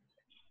test,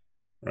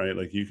 right?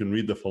 Like you can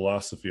read the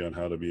philosophy on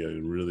how to be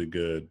a really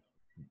good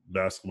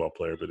basketball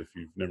player, but if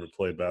you've never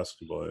played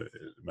basketball, it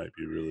might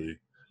be really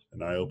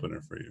an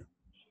eye-opener for you,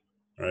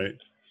 right?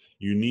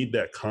 You need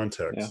that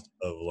context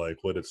of like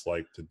what it's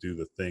like to do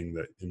the thing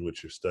that in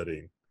which you're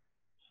studying.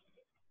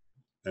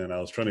 And I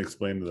was trying to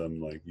explain to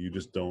them, like, you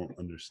just don't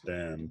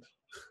understand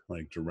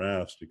like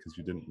giraffes because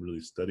you didn't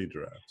really study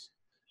giraffes.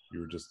 You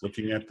were just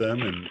looking at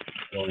them and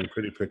drawing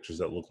pretty pictures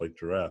that look like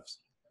giraffes.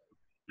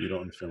 You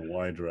don't understand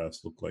why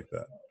giraffes look like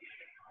that.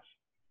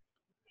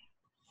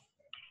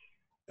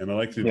 And I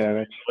like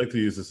to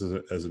use this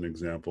as an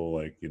example,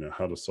 like, you know,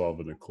 how to solve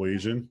an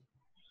equation,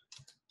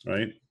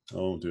 right? I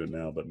won't do it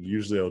now, but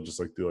usually I'll just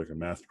like do like a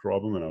math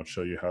problem and I'll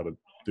show you how to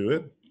do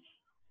it.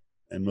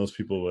 And most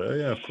people are like, oh,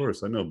 yeah, of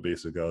course, I know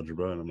basic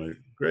algebra. And I'm like,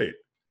 great.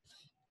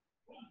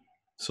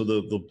 So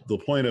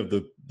the point of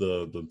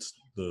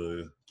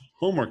the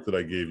homework that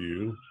I gave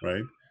you,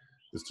 right,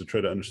 is to try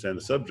to understand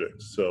the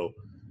subject. So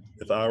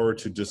if I were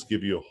to just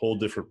give you a whole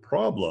different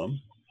problem,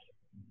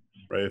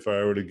 right, if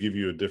I were to give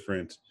you a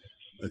different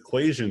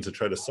equation to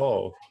try to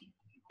solve,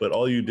 but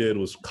all you did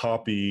was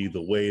copy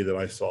the way that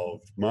I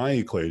solved my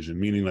equation,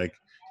 meaning like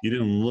you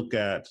didn't look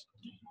at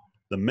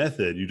the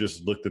method, you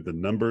just looked at the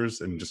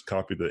numbers and just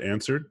copied the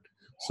answer.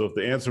 So if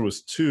the answer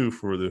was 2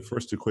 for the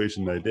first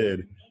equation that I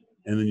did,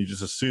 and then you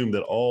just assume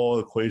that all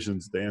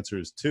equations the answer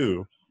is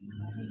 2,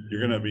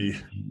 you're gonna be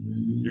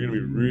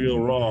real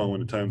wrong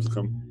when it comes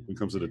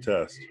to the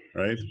test,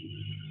 right?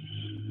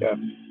 Yeah.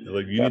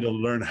 Like you need to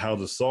learn how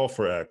to solve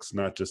for x,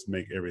 not just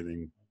make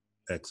everything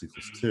x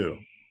equals 2.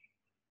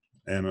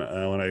 And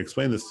when I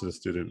explained this to the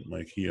student,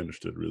 like he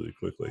understood really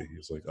quickly. He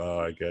was like, "Oh,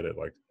 I get it.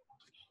 Like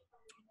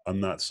I'm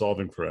not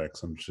solving for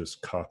x. I'm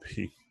just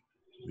copying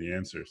the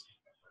answers,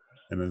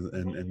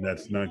 and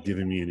that's not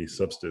giving me any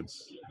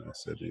substance." And I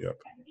said, "Yep,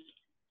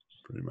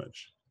 pretty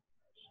much."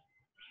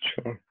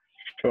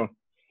 Sure.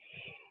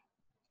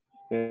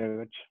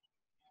 Yeah.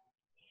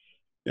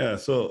 Yeah.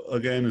 So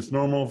again, it's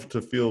normal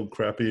to feel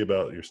crappy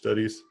about your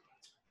studies,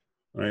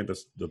 right?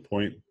 That's the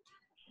point.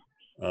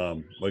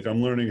 Like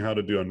I'm learning how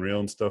to do Unreal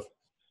and stuff,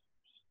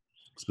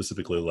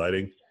 specifically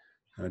lighting.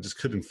 And I just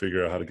couldn't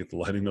figure out how to get the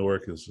lighting to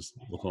work. It was just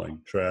looking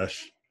like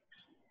trash,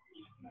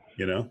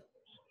 you know?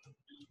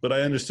 But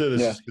I understood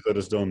it's just because I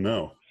just don't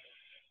know.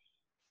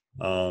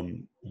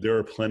 There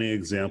are plenty of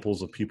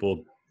examples of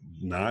people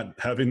not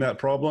having that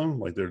problem.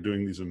 Like they're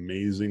doing these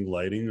amazing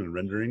lighting and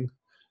rendering.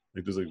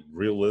 Like there's like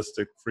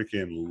realistic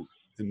freaking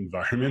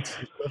environments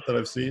and stuff that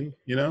I've seen,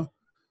 you know?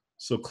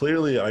 So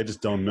clearly I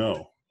just don't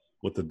know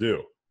what to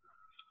do,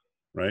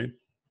 right?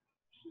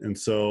 And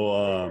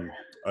so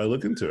I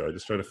look into it. I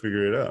just try to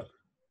figure it out.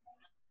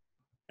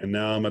 And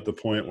now I'm at the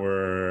point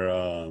where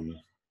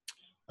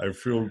I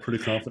feel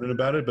pretty confident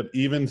about it. But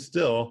even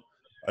still,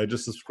 I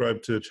just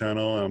subscribed to a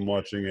channel and I'm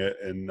watching it.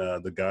 And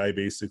the guy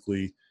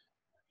basically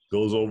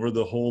goes over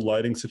the whole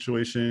lighting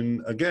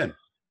situation again.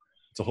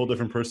 It's a whole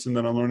different person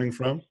that I'm learning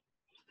from,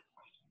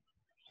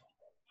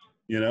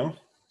 you know?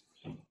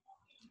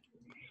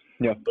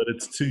 Yeah. But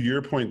it's to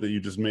your point that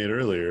you just made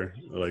earlier,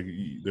 like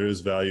there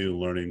is value in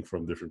learning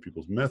from different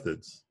people's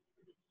methods.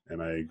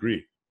 And I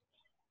agree,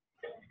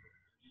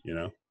 you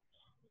know,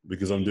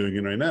 because I'm doing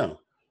it right now.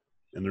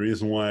 And the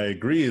reason why I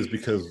agree is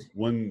because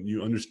when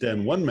you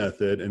understand one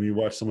method and you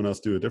watch someone else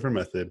do a different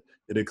method,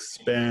 it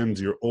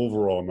expands your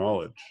overall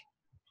knowledge,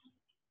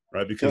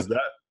 right? Because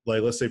that,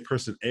 like, let's say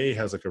person A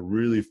has like a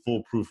really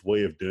foolproof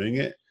way of doing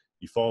it.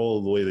 You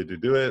follow the way that they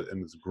do it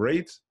and it's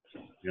great.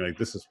 You're like,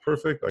 this is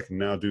perfect. I can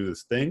now do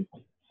this thing.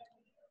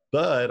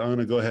 But I'm going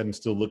to go ahead and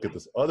still look at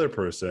this other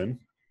person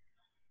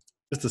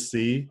just to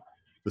see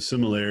the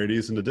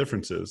similarities and the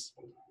differences.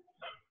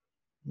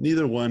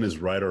 Neither one is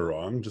right or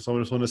wrong. I just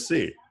want to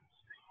see.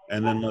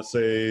 And then let's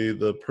say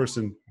the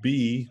person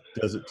B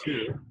does it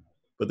too,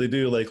 but they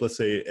do like, let's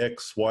say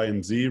X, Y,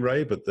 and Z,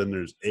 right? But then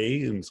there's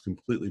A and it's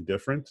completely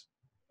different.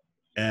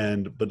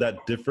 but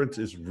that difference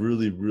is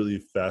really, really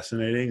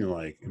fascinating, and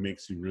like it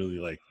makes you really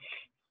like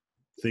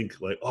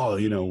think like, oh,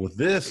 you know, with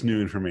this new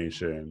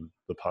information,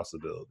 the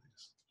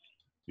possibilities,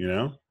 you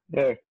know?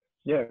 Yeah,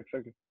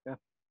 exactly.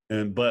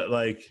 Yeah. But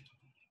like,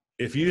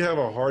 if you have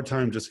a hard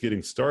time just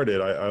getting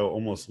started, I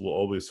almost will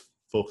always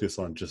focus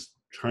on just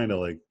trying to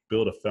like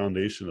build a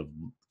foundation of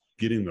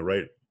getting the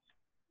right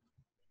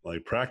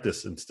like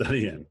practice and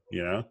studying,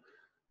 you know?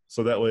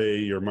 So that way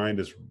your mind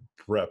is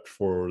prepped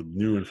for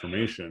new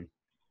information.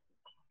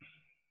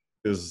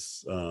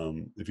 Because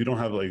if you don't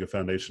have like a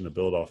foundation to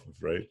build off of,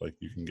 right, like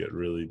you can get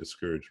really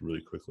discouraged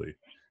really quickly.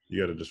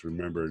 You got to just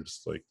remember,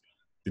 just like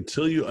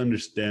until you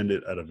understand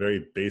it at a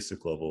very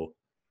basic level,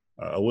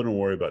 I wouldn't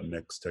worry about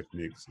next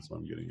techniques. Is what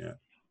I'm getting at.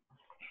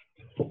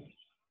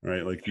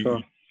 Right, like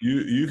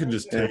you can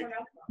just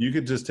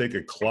take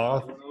a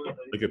cloth,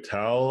 like a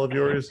towel of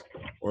yours,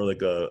 or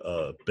like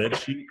a bed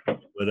sheet,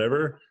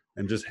 whatever,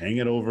 and just hang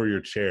it over your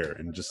chair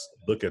and just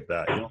look at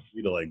that. You don't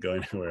need to like go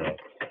anywhere else,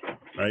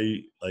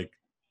 right? Like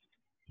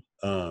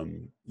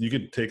you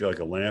could take like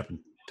a lamp and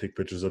take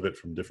pictures of it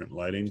from different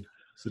lighting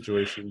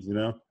situations, you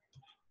know?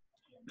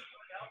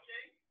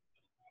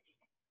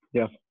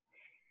 Yeah,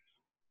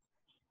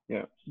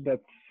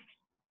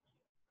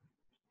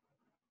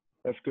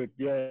 that's good.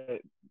 Yeah,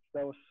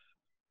 that was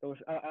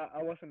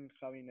I wasn't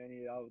having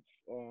any doubts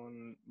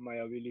on my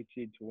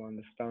ability to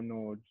understand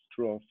or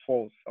true or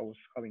false. I was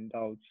having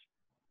doubts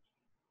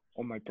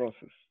on my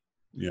process.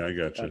 Yeah, I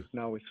got you.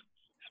 Now it's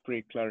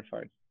pretty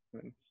clarified.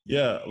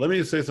 Yeah, let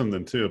me say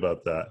something too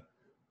about that.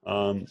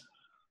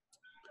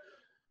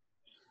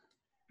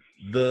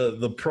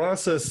 The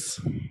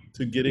process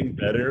to getting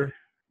better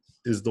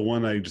is the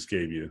one I just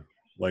gave you.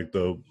 Like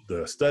the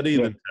study,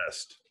 the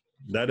test.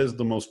 That is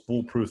the most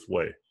foolproof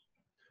way.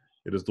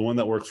 It is the one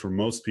that works for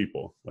most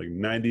people, like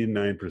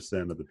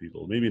 99% of the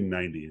people, maybe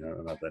 90.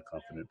 I'm not that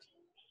confident.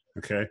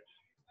 Okay.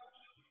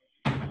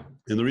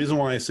 And the reason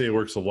why I say it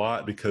works a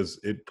lot, because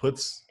it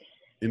puts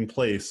in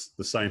place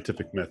the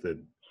scientific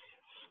method,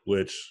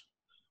 which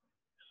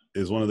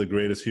is one of the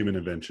greatest human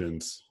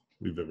inventions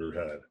we've ever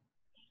had.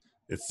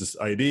 It's this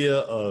idea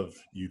of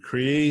you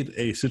create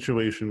a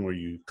situation where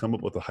you come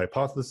up with a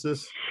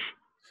hypothesis,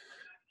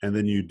 and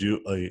then you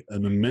do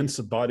an immense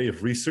body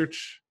of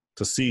research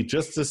to see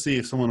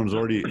if someone has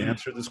already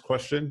answered this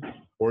question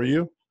for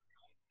you,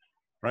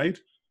 right?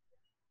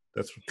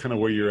 That's kind of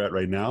where you're at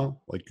right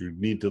now. Like you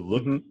need to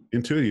look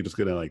into it. You're just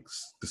gonna like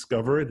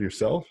discover it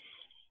yourself,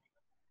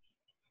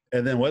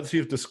 and then once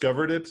you've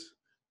discovered it,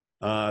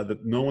 that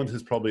no one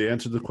has probably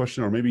answered the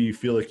question, or maybe you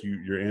feel like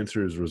your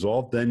answer is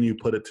resolved, then you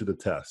put it to the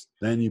test.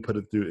 Then you put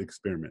it through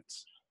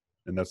experiments,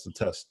 and that's the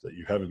test that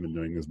you haven't been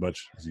doing as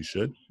much as you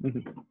should.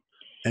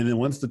 And then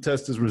once the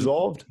test is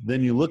resolved,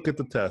 then you look at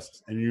the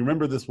test and you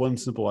remember this one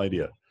simple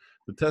idea.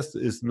 The test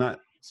is not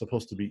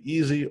supposed to be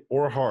easy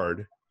or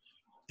hard.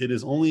 It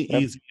is only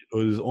easy,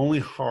 or it is only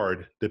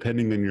hard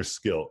depending on your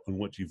skill and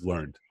what you've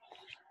learned.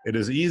 It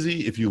is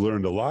easy if you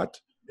learned a lot.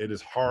 It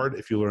is hard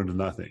if you learned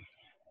nothing.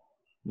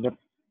 Yep.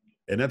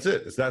 And that's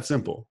it. It's that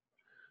simple.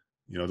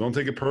 You know, don't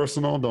take it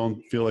personal.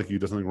 Don't feel like you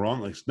did something wrong.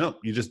 Like, no,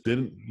 you just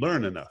didn't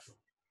learn enough.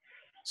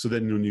 So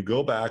then when you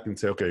go back and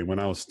say, okay, when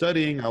I was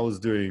studying, I was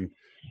doing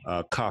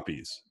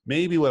copies.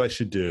 Maybe what I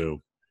should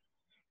do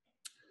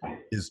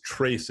is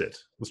trace it.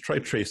 Let's try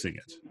tracing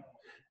it.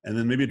 And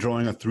then maybe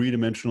drawing a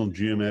three-dimensional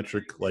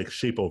geometric like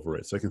shape over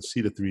it so I can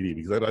see the 3D,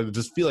 because I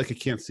just feel like I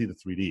can't see the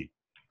 3D.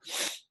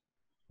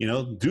 You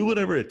know, do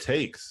whatever it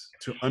takes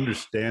to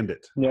understand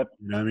it. Yep.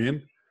 You know what I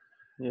mean?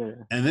 Yeah.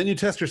 And then you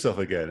test yourself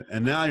again.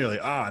 And now you're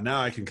like,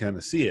 now I can kind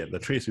of see it. The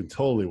tracing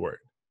totally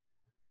worked.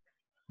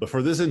 But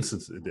for this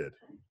instance, it did.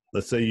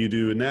 Let's say you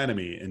do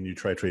anatomy and you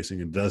try tracing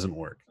and it doesn't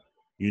work.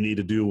 You need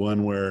to do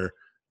one where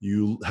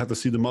you have to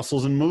see the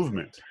muscles in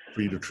movement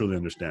for you to truly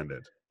understand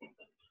it,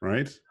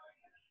 right?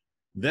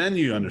 Then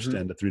you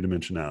understand the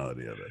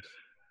three-dimensionality of it.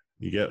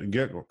 You get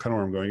kind of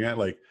where I'm going at.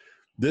 Like,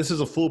 this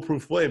is a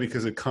foolproof way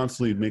because it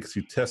constantly makes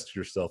you test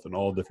yourself in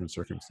all different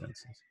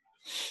circumstances.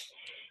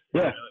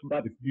 Yeah,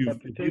 but if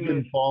you've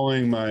been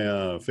following my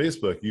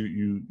Facebook,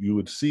 you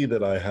would see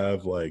that I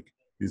have like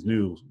these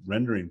new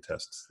rendering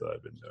tests that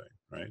I've been doing,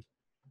 right?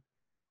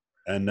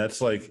 And that's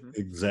like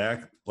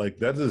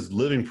that is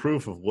living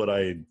proof of what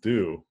I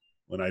do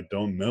when I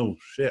don't know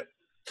shit.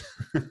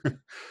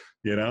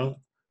 You know?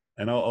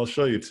 And I'll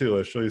show you too.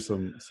 I'll show you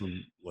some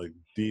like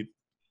deep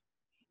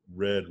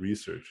red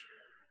research.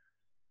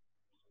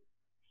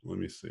 Let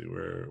me see,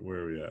 where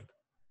are we at?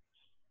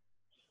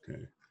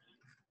 Okay.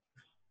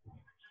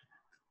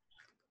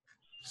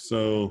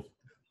 So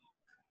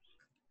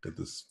at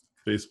this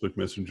Facebook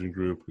messaging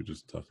group, we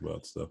just talk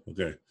about stuff.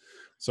 Okay.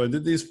 So I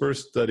did these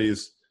first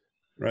studies,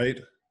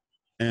 right?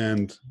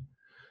 And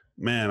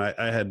man,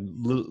 I had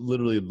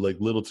literally like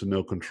little to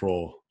no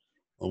control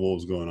on what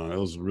was going on. I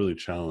was really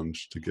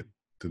challenged to get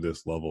to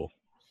this level.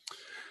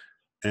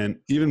 And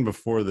even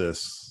before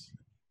this,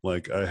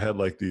 like I had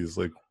like these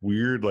like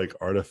weird like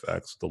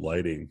artifacts with the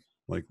lighting.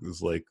 Like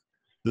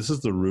this is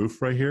the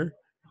roof right here,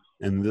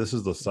 and this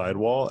is the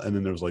sidewall, and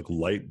then there's like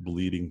light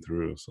bleeding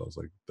through. So I was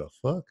like, the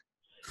fuck?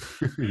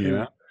 you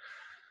know?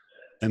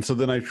 And so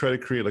then I try to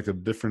create like a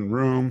different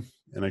room,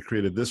 and I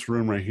created this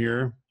room right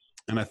here,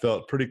 and I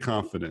felt pretty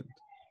confident,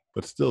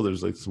 but still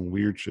there's like some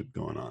weird shit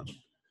going on,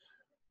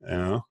 you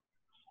know?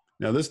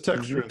 Now this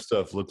texture and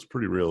stuff looks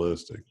pretty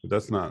realistic, but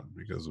that's not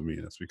because of me.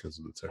 That's because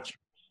of the texture.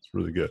 It's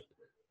really good.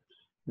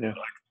 Yeah.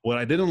 What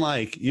I didn't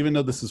like, even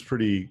though this is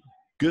pretty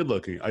good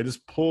looking, I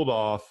just pulled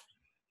off,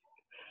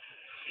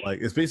 like,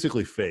 it's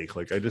basically fake.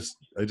 Like I just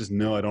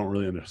know I don't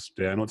really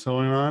understand what's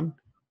going on,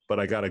 but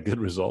I got a good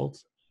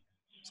result.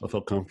 So I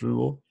felt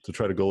comfortable to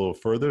try to go a little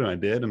further, and I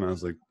did. And I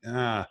was like,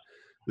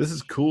 this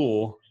is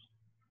cool,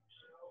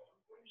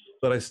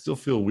 but I still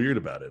feel weird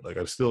about it. Like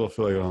I still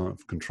feel like I don't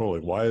have control.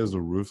 Like, why is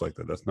the roof like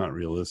that? That's not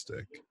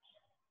realistic,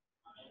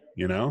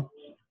 you know?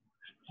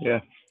 Yeah.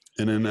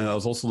 And then I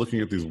was also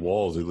looking at these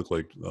walls. They look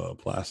like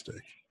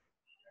plastic.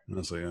 And I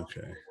was like,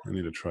 okay, I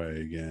need to try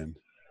again.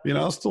 You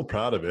know, I was still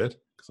proud of it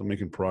because I'm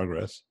making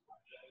progress.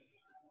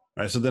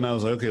 All right, so then I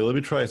was like, okay, let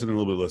me try something a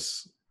little bit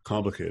less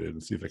complicated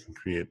and see if I can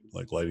create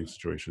like lighting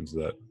situations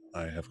that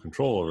I have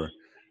control over.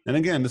 And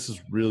again, this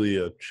is really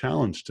a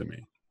challenge to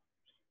me.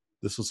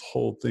 This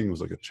whole thing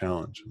was like a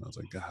challenge. And I was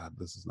like, God,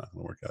 this is not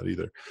going to work out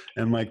either.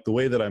 And like the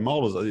way that I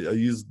modeled, I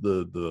used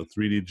the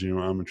 3D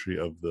geometry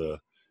of the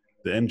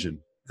engine.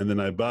 And then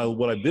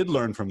what I did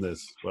learn from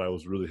this, what I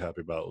was really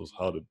happy about, was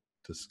how to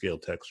scale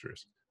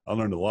textures. I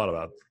learned a lot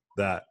about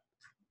that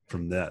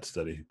from that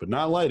study, but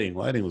not lighting.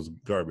 Lighting was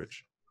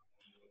garbage.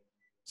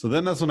 So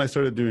then that's when I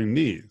started doing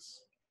these,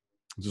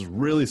 just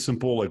really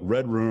simple, like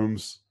red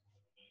rooms,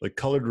 like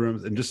colored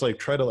rooms, and just like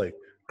try to like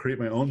create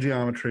my own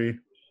geometry,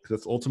 because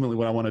that's ultimately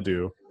what I want to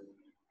do,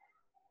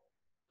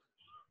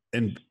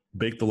 and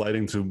bake the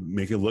lighting to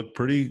make it look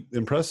pretty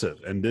impressive.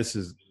 And this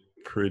is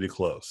pretty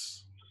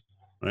close,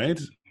 right?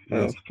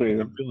 Yeah,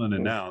 I'm feeling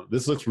it now.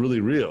 This looks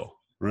really real,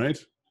 right?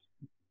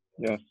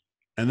 Yeah.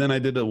 And then I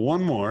did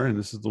one more, and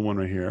this is the one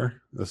right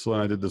here. This one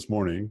I did this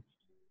morning.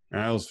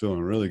 And I was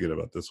feeling really good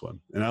about this one.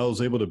 And I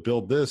was able to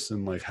build this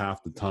in like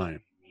half the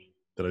time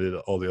that I did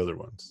all the other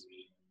ones,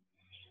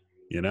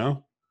 you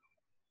know?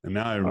 And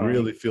now I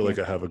really feel like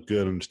I have a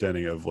good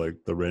understanding of like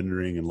the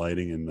rendering and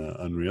lighting in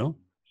Unreal,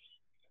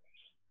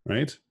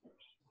 right?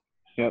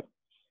 Yep.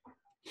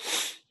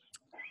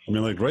 I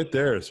mean, like right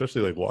there,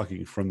 especially like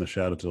walking from the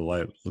shadow to the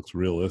light, looks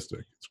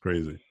realistic. It's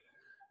crazy.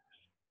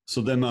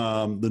 So then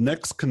the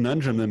next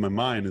conundrum in my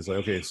mind is like,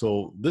 okay,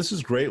 so this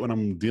is great when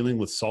I'm dealing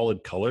with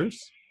solid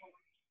colors,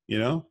 you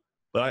know?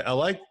 But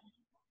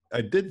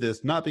I did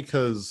this not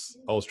because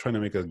I was trying to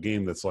make a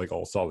game that's like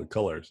all solid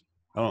colors.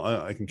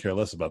 I can care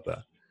less about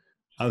that.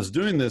 I was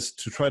doing this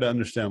to try to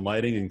understand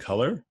lighting and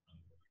color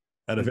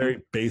at a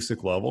very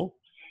basic level.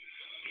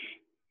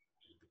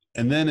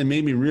 And then it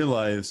made me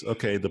realize,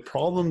 okay, the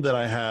problem that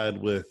I had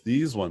with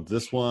these ones,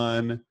 this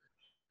one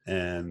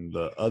and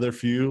the other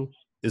few,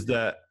 is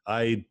that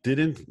I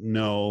didn't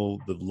know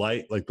the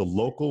light, like the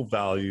local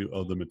value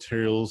of the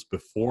materials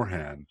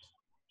beforehand,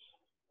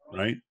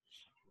 right?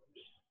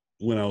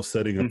 When I was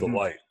setting up the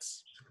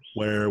lights.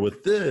 Where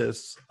with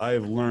this,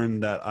 I've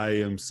learned that I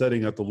am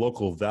setting up the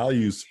local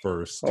values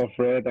first. Of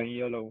red and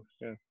yellow,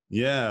 yeah.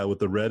 Yeah, with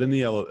the red and the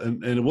yellow.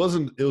 And it was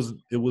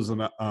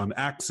an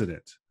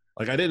accident.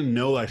 Like I didn't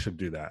know I should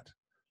do that.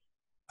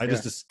 I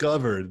just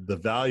discovered the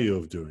value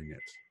of doing it.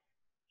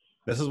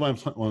 This is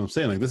what I'm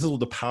saying. Like this is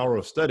the power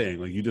of studying.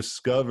 Like you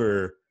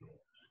discover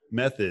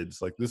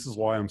methods. Like this is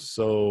why I'm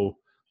so,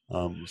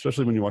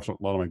 especially when you watch a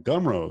lot of my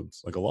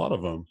Gumroads, like a lot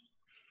of them,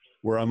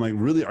 where I'm like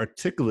really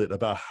articulate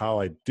about how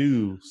I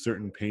do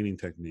certain painting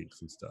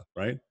techniques and stuff,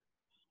 right?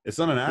 It's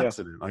not an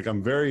accident. Like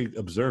I'm very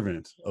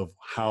observant of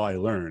how I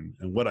learn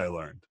and what I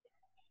learned,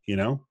 you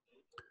know?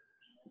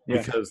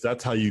 Because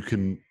that's how you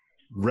can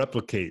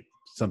replicate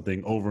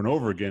something over and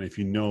over again if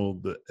you know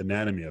the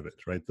anatomy of it,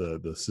 right?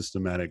 The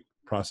systematic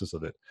process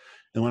of it.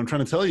 And what I'm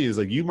trying to tell you is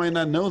like, you might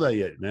not know that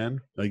yet, man.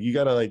 Like you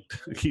gotta like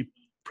keep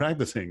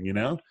practicing, you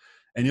know?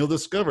 And you'll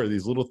discover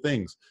these little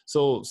things.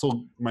 So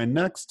my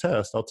next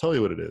test, I'll tell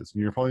you what it is.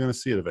 And you're probably going to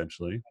see it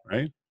eventually,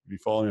 right? If you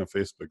follow me on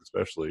Facebook,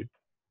 especially.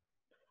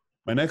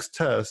 My next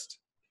test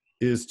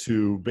is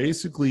to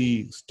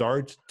basically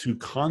start to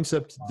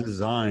concept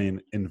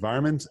design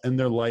environments and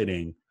their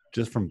lighting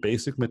just from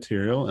basic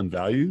material and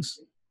values.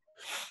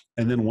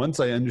 And then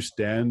once I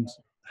understand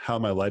how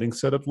my lighting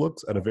setup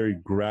looks at a very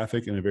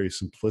graphic and a very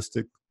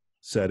simplistic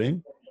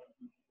setting,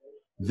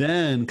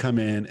 then come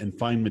in and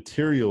find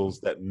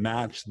materials that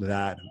match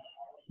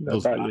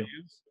those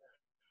values.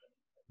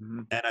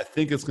 And I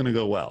think it's going to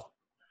go well,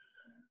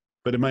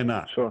 but it might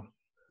not. Sure.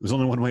 There's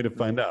only one way to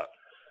find out,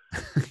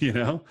 you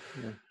know?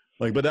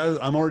 Like, but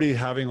I'm already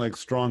having like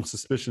strong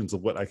suspicions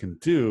of what I can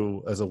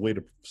do as a way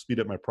to speed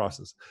up my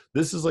process.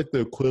 This is like the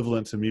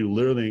equivalent to me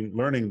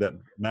learning that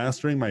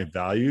mastering my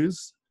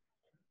values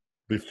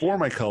before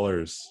my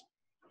colors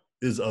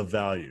is of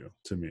value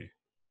to me.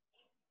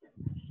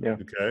 Yeah.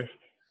 Okay.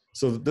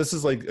 So this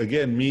is like,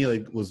 again, me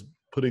like was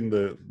putting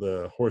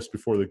the horse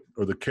before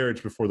the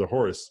carriage before the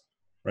horse,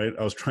 right?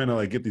 I was trying to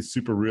like get these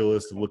super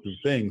realistic looking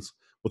things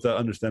without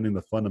understanding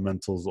the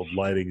fundamentals of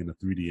lighting in a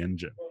 3D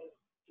engine.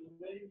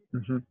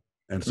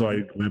 And so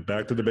I went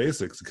back to the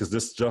basics because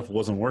this stuff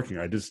wasn't working.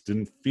 I just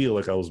didn't feel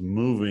like I was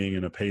moving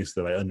in a pace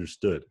that I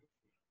understood.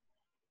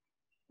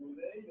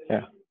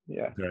 Yeah.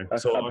 Yeah. Okay.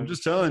 So I'm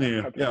just telling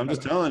you. Yeah, I'm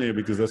just telling you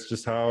because that's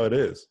just how it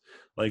is.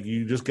 Like,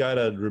 you just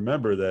gotta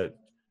remember that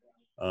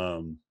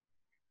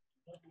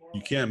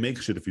you can't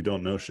make shit if you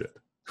don't know shit.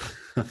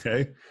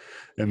 Okay.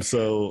 And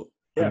so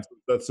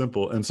that's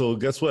simple. And so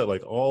guess what?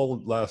 Like,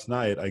 all last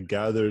night I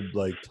gathered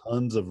like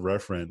tons of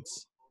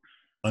reference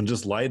on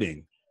just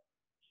lighting.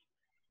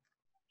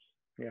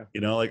 Yeah.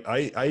 You know, like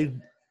I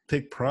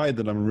take pride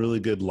that I'm a really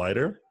good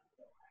lighter,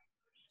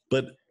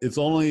 but it's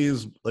only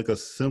like a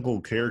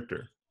simple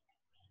character,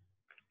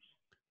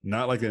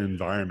 not like an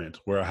environment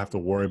where I have to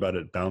worry about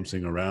it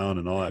bouncing around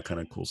and all that kind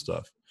of cool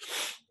stuff.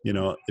 You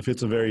know, if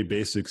it's a very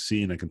basic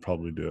scene, I can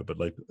probably do it. But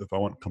like, if I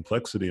want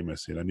complexity in my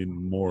scene, I need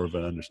more of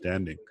an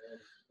understanding.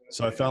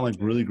 So I found like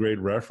really great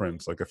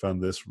reference. Like, I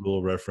found this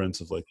little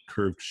reference of like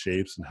curved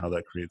shapes and how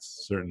that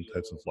creates certain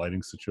types of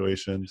lighting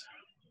situations.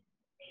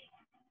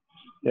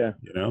 Yeah.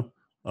 You know,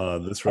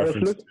 this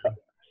reference,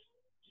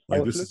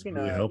 like, this is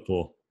really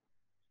helpful.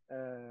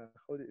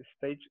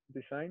 Stage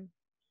design,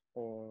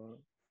 or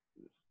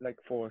like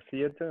for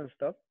theater and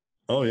stuff.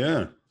 Oh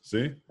yeah,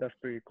 see, that's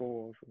pretty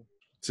cool also.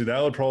 See, that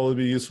would probably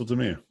be useful to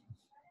me.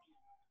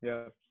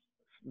 Yeah,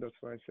 that's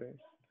what I say.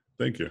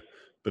 Thank you.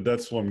 But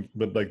that's one.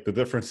 But like, the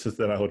difference is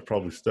that I would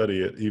probably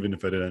study it, even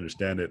if I didn't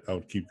understand it. I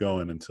would keep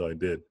going until I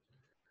did.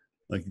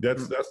 Like,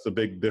 that's the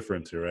big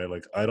difference here, right?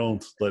 Like, I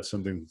don't let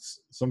something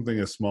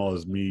as small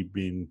as me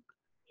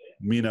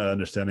not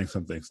understanding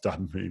something stop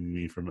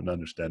me from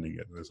understanding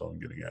it. That's all I'm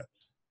getting at.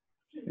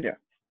 Yeah.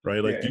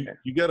 Right. Like,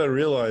 you got to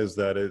realize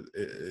that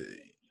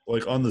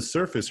like, on the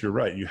surface, you're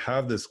right. You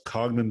have this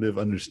cognitive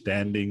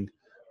understanding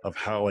of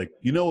how, like,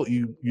 you know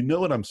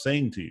what I'm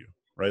saying to you,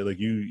 right? Like,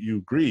 you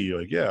agree. You're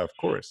like, yeah, of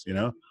course, you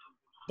know.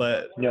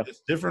 But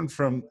it's different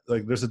from,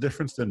 like, there's a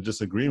difference than just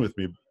agreeing with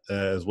me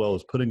as well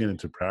as putting it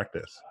into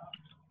practice.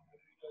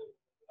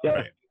 Yeah,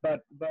 right?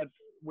 but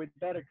with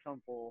that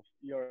example of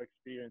your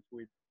experience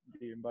with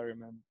the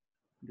environment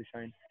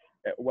design,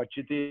 what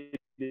you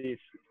did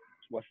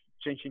was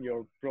changing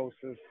your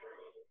process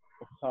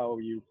of how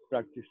you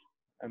practice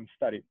and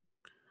study.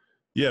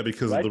 Yeah,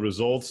 because the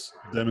results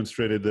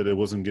demonstrated that it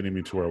wasn't getting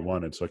me to where I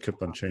wanted, so I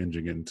kept on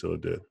changing it until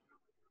it did,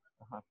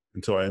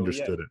 until I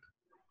understood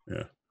it.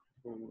 Yeah.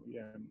 So,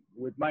 yeah.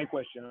 With my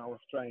question, I was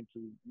trying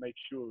to make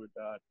sure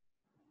that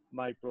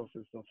my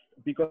process of,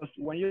 because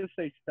when you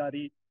say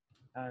study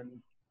and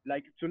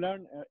like to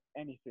learn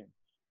anything,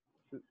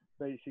 so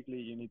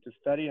basically you need to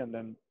study and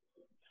then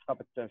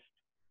have a test,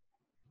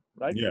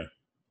 right? Yeah.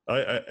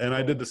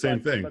 I did the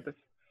same thing.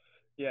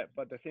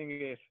 But the thing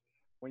is,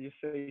 when you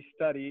say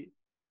study,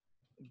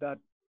 that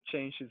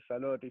changes a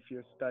lot if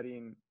you're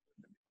studying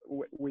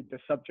with the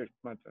subject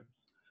matter.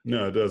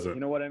 No, it doesn't. You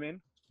know what I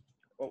mean?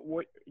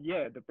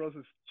 Yeah, the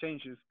process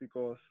changes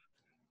because,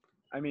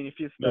 I mean, if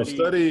you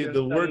study...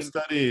 the word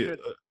study,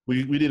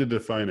 we need to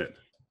define it.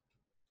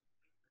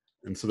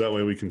 And so that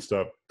way we can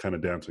stop kind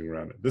of dancing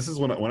around it. This is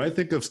when I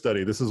think of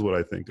study, this is what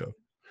I think of.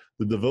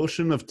 The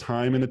devotion of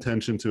time and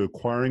attention to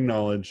acquiring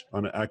knowledge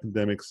on an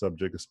academic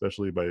subject,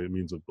 especially by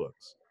means of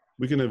books.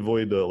 We can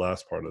avoid the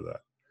last part of that.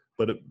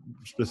 But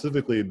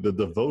specifically, the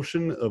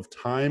devotion of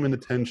time and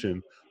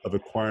attention of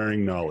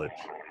acquiring knowledge.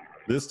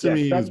 This to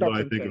me is what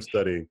I think of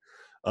studying.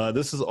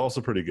 This is also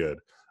pretty good.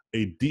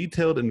 A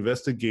detailed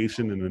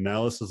investigation and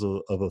analysis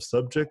of a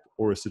subject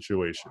or a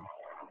situation.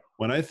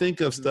 When I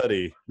think of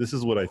study, this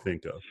is what I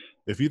think of.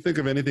 If you think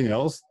of anything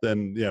else,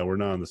 then yeah, we're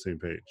not on the same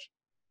page.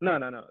 No.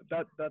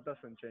 That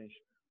doesn't change.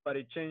 But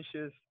it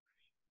changes,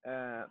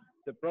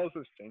 the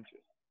process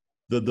changes.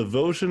 The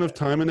devotion of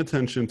time and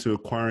attention to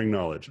acquiring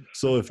knowledge.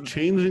 So if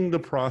changing the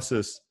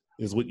process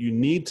is what you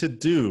need to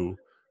do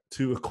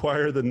to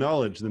acquire the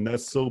knowledge, then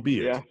that's so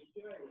be it.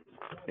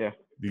 Yeah.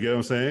 You get what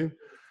I'm saying?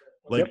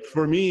 Like,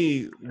 for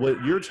me,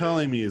 what you're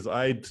telling me is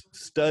I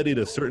studied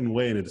a certain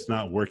way and it's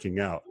not working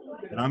out.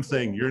 And I'm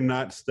saying you're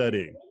not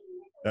studying.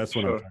 That's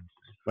what I'm saying.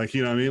 Like,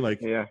 you know what I mean?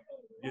 Like,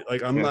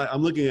 like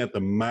I'm looking at the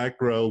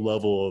macro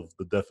level of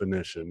the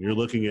definition. You're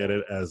looking at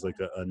it as like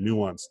a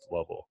nuanced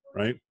level,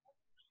 right?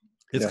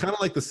 It's kind of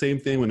like the same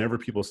thing whenever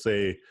people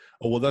say,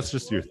 oh, well, that's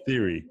just your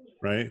theory,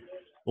 right?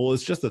 Well,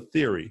 it's just a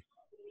theory.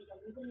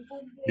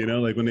 You know,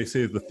 like when they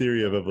say the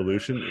theory of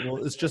evolution,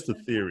 well, it's just a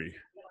theory.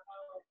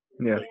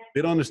 Yeah. Like,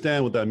 they don't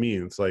understand what that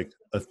means. Like,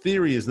 a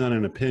theory is not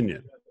an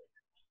opinion.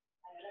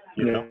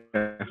 You know,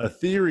 a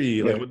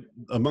theory, like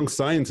among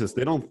scientists,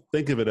 they don't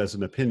think of it as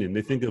an opinion.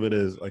 They think of it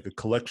as like a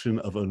collection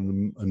of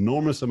an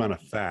enormous amount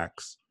of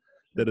facts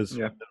that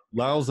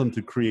allows them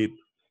to create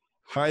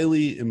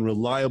highly and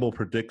reliable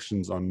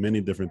predictions on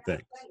many different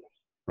things,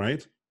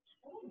 right?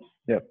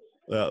 Yeah.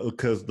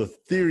 Because the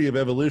theory of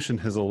evolution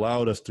has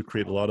allowed us to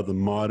create a lot of the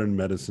modern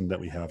medicine that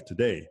we have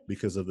today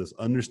because of this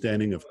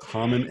understanding of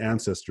common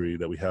ancestry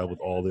that we have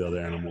with all the other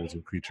animals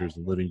and creatures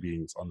and living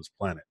beings on this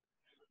planet,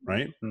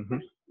 right? Mm-hmm.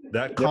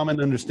 That common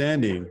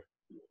understanding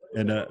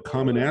and a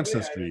common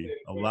ancestry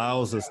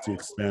allows us to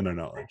expand our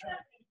knowledge.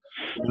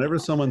 Whenever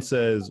someone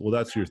says, well,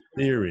 that's your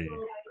theory,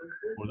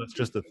 or that's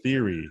just a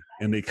theory,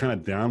 and they kind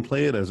of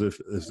downplay it as if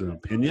it's an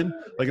opinion.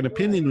 Like an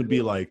opinion would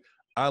be like,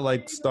 I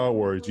like Star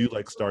Wars, you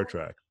like Star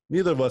Trek.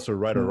 Neither of us are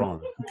right or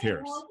wrong. Who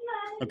cares?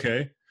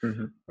 Okay,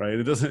 right?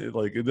 It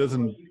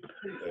doesn't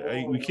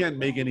we can't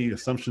make any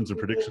assumptions or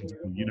predictions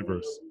in the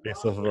universe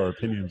based off of our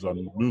opinions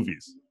on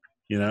movies,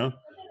 you know.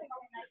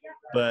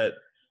 But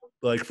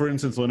like, for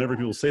instance, whenever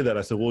people say that,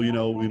 I said, well, you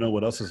know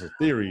what else is a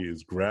theory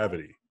is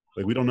gravity.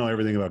 Like, we don't know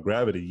everything about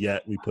gravity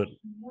yet. We put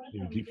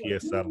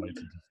GPS satellites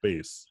into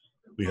space.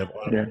 We have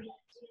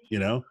you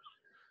know,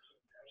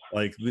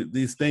 like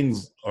these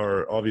things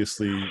are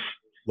obviously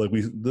like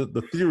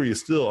the theory is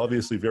still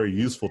obviously very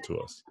useful to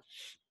us.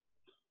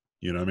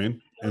 You know what I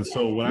mean? And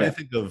so when I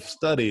think of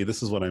study,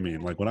 this is what I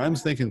mean. Like when I'm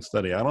thinking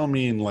study, I don't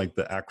mean like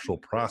the actual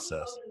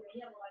process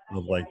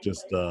of like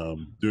just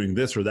doing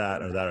this or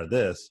that or that or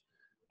this.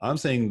 I'm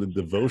saying the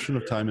devotion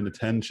of time and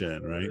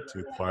attention, right, to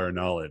acquire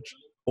knowledge,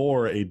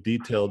 or a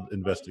detailed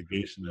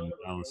investigation and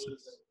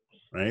analysis,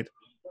 right?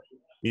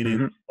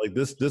 Meaning, like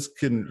this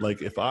can,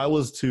 like, if I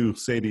was to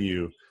say to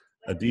you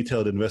a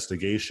detailed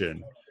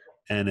investigation,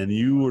 and then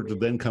you were to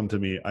then come to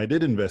me, I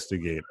did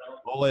investigate.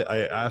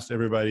 I asked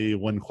everybody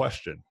one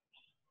question.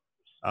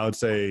 I would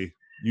say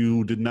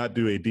you did not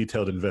do a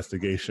detailed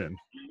investigation.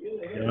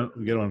 You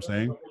get what I'm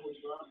saying?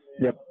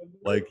 Yep.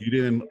 Like you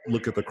didn't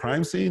look at the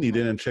crime scene. You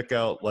didn't check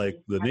out like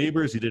the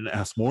neighbors. You didn't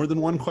ask more than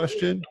one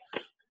question.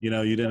 You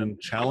know, you didn't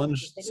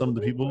challenge some of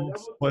the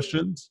people's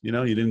questions. You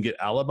know, you didn't get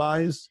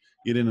alibis.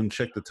 You didn't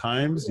check the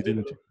times. You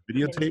didn't check the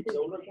videotapes,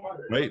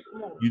 right?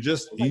 You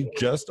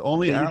just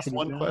only asked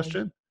one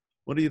question.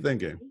 What are you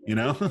thinking? You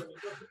know,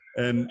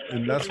 and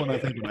that's when I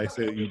think when I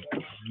say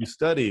you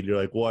studied, you're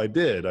like, well, I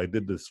did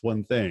this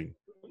one thing.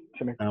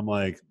 And I'm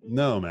like,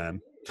 no,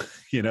 man,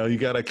 you know, you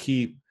got to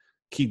keep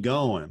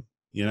going,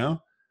 you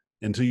know,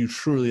 until you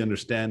truly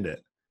understand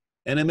it.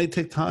 And it may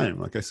take time.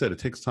 Like I said, it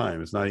takes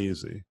time. It's not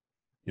easy.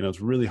 You know,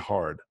 it's really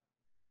hard.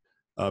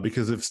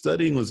 Because if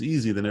studying was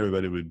easy, then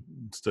everybody would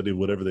study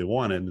whatever they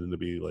wanted and to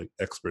be like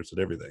experts at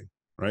everything,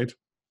 right?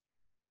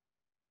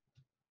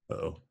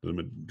 Uh-oh. Did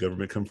the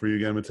government come for you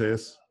again,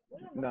 Mateus?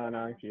 No,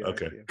 I'm here.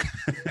 Okay.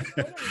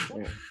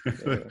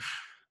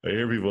 I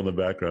hear people in the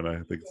background. I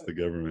think it's the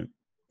government.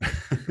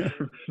 Get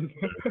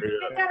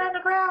on the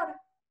ground.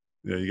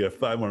 Yeah, you got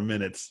 5 more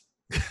minutes.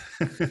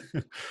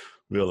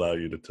 We allow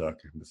you to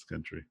talk in this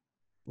country.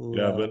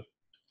 Yeah,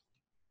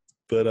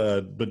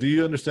 but do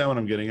you understand what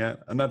I'm getting at?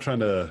 I'm not trying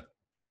to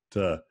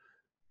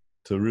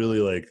really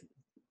like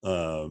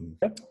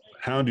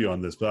hound you on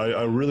this, but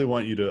I really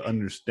want you to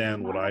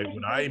understand when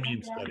I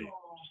mean study.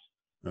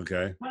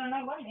 Okay,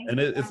 and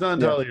it's not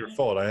entirely your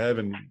fault. I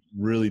haven't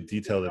really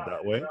detailed it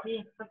that way,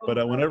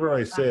 but whenever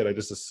I say it, I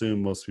just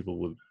assume most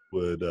people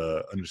would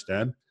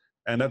understand,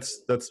 and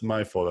that's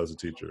my fault as a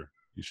teacher.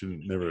 You should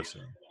never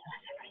assume.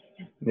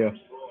 Yeah.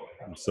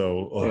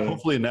 So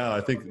hopefully now,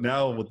 I think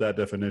now with that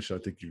definition, I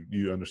think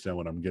you understand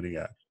what I'm getting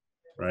at,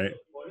 right?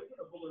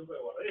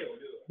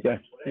 Yeah.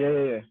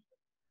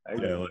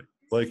 Yeah,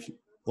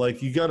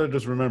 like you gotta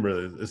just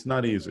remember, it's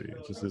not easy.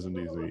 It just isn't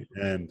easy.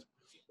 And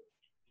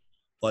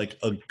like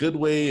a good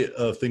way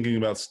of thinking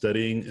about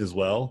studying as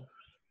well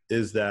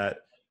is that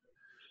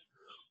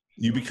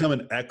you become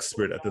an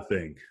expert at the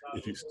thing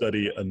if you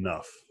study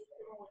enough.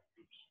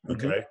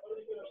 Okay,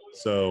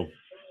 so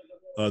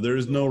there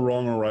is no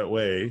wrong or right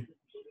way,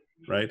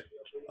 right?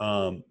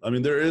 I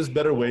mean, there is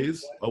better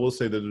ways. I will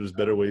say that there's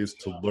better ways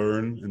to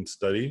learn and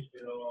study.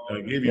 And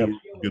I gave you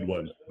a good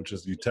one, which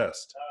is you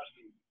test.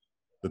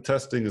 The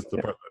testing is the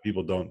part that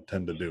people don't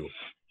tend to do.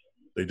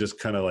 They just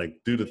kind of like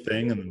do the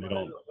thing and then they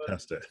don't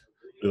test it.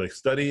 They like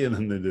study and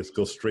then they just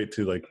go straight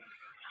to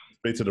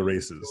the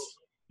races,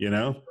 you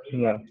know?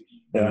 Yeah.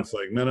 And it's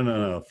like,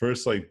 no.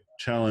 First, like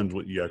challenge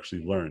what you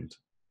actually learned.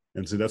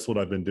 And so that's what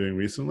I've been doing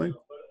recently.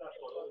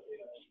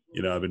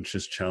 You know, I've been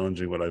just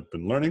challenging what I've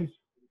been learning.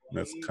 And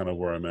that's kind of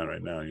where I'm at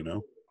right now, you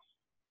know?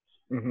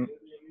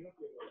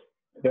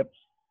 Yep.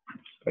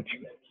 Gotcha.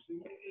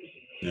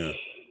 Yeah.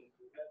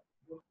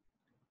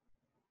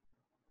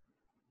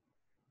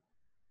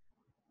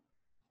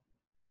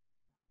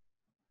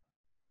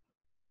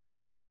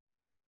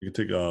 You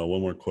can take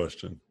one more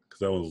question because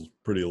that was a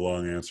pretty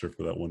long answer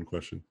for that one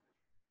question.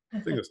 I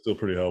think it's still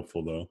pretty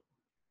helpful though,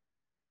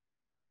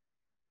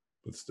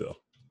 but still.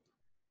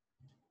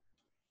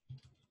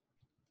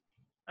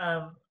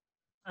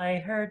 I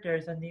heard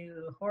there's a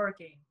new horror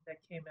game that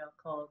came out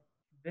called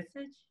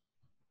Visage.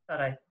 Thought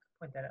I'd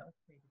point that out.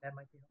 Maybe that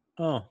might be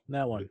helpful. Oh,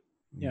 that one.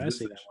 Yeah,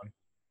 Visage. I see that one.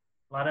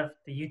 A lot of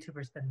the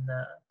YouTubers been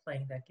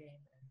playing that game.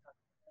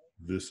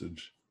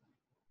 Visage.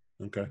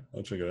 Okay,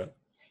 I'll check it out.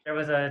 There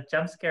was a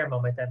jump scare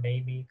moment that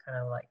made me kind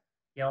of like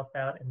yelp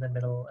out in the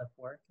middle of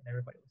work, and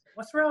everybody was like,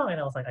 "What's wrong?" And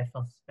I was like, I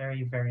felt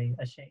very, very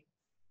ashamed.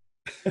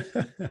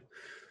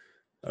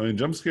 I mean,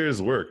 jump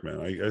scares work, man.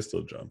 I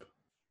still jump.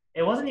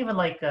 It wasn't even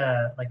like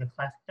a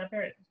classic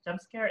jump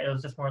scare. It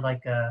was just more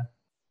like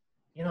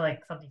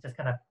like something just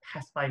kind of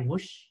passed by,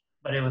 whoosh.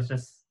 But it was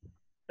just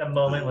the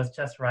moment was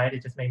just right.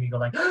 It just made me go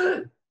like,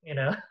 you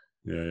know.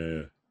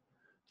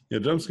 Yeah.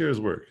 Jump scares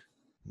work.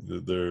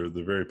 They're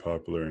very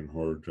popular in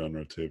horror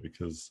genre too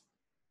because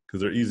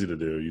they're easy to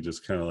do. You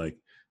just kind of like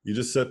you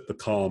just set the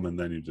calm and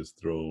then you just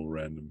throw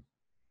random.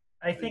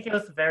 I think it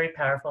was very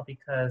powerful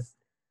because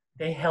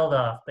they held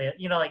off. They,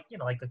 like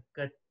a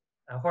good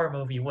horror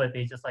movie would.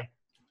 They just like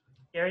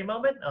scary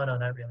moment. Oh no,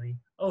 not really.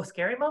 Oh,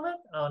 scary moment.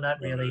 Oh, not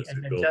really.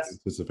 And then Built just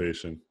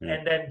anticipation. Yeah.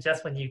 and then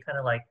just when you kind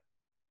of like,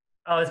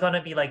 oh, it's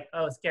gonna be like,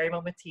 oh, scary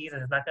moment tease,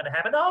 and it's not gonna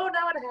happen. Oh,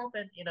 now it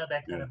happened.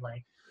 That kind of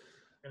like.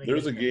 Really There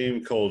was a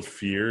game called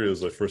Fear. It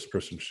was a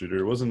first-person shooter.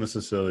 It wasn't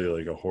necessarily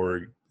like a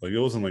horror, like it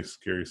wasn't like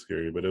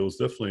scary, but it was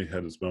definitely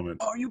had its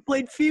moments. Oh, you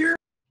played Fear?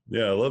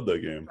 Yeah, I love that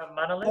game.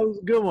 Monolith? That was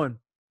a good one.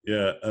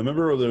 Yeah, I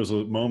remember there was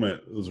a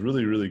moment. It was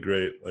really, really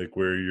great, like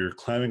where you're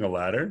climbing a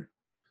ladder,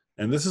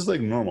 and this is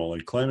like normal.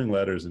 Like climbing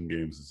ladders in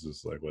games is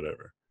just like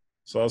whatever.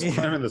 So I was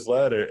climbing this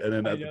ladder, and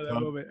then I at know the that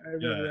top, moment. I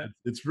remember that.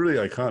 it's really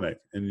iconic.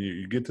 And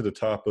you get to the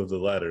top of the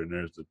ladder, and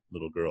there's the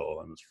little girl,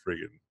 and it's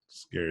friggin'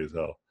 scary as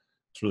hell.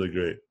 It's really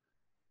great.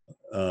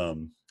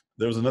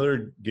 There was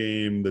another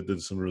game that did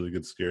some really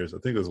good scares. I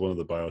think it was one of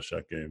the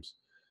BioShock games.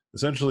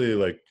 Essentially,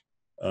 like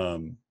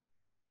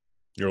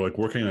you're like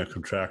working a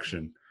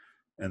contraction,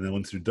 and then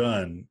once you're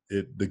done,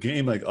 the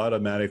game like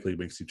automatically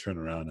makes you turn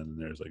around, and then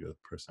there's like a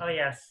person. Oh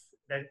yes,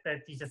 that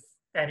he's just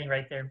standing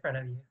right there in front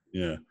of you.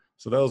 Yeah,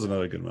 so that was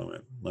another good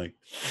moment. Like,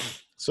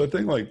 so I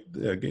think like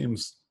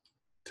games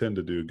tend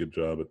to do a good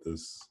job at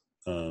this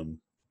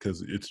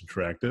because it's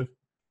interactive.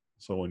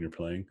 So when you're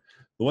playing,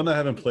 the one I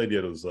haven't played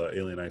yet was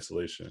Alien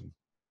Isolation.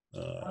 I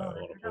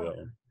want to play that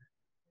one.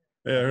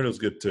 Yeah, I heard it was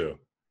good too.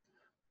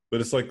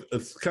 But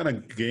it's kind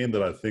of game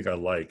that I think I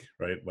like,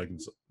 right? Like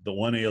it's the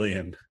one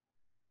alien,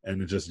 and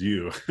it's just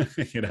you,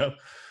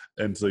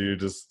 and so you're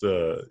just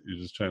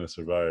trying to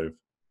survive.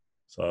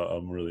 So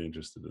I'm really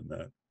interested in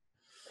that.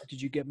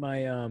 Did you get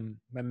my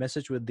my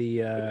message with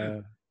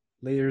the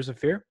Layers of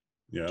Fear?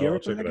 Yeah, I'll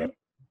check it out.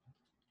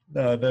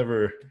 No, I've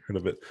never heard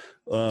of it.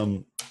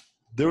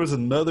 There was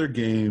another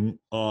game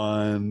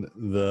on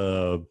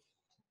the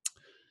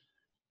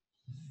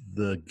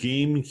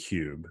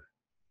GameCube.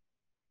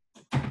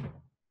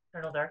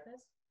 Eternal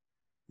Darkness?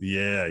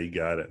 Yeah, you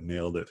got it.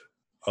 Nailed it.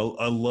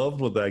 I loved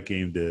what that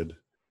game did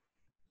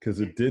because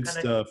it did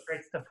stuff.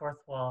 Breaks the fourth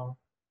wall.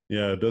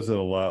 Yeah, it does it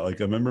a lot.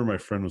 Like I remember my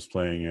friend was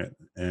playing it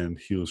and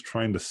he was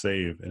trying to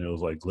save and it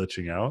was like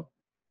glitching out,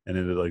 and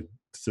it like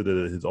said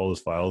that all his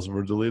files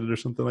were deleted or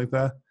something like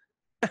that.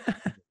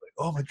 Like,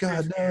 oh my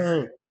god,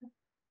 no!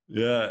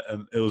 Yeah,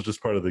 and it was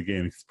just part of the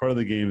game. Part of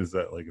the game is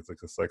that like it's like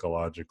a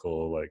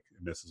psychological like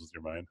it messes with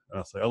your mind. And I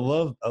was like,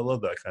 I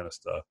love that kind of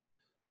stuff.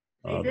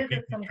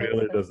 The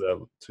trailer does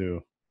that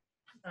too.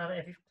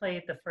 If you've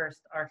played the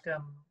first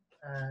Arkham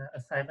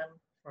Asylum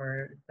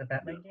for the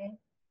Batman game,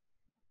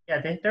 yeah,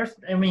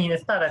 I mean,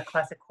 it's not a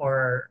classic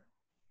horror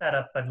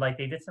setup, but like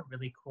they did some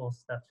really cool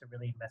stuff to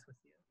really mess with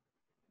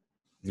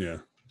you. Yeah,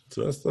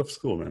 so that stuff's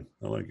cool, man.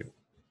 I like it.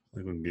 I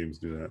like when games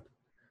do that.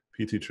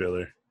 PT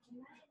trailer.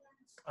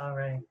 All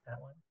right, that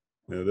one.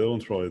 Yeah, that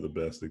one's probably the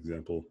best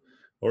example.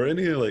 Or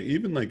any like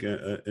even like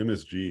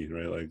MSG,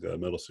 right? Like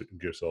Metal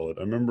Gear Solid.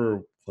 I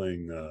remember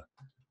playing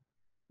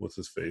what's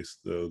his face,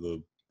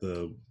 the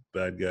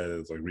bad guy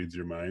that's like reads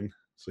your mind,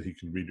 so he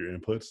can read your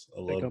inputs.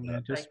 I love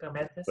that.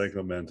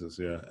 Psycho Mantis,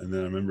 yeah. And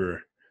then I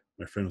remember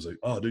my friend was like,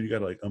 "Oh, dude, you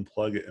gotta like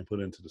unplug it and put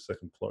it into the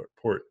second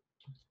port."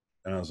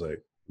 And I was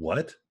like,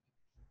 "What?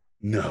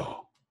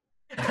 No."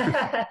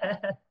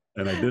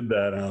 And I did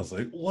that, and I was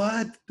like,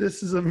 "What?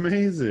 This is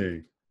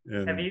amazing!"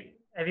 And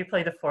have you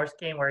played the Force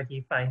game where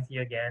he finds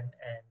you again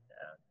and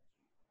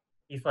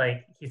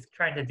he's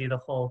trying to do the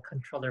whole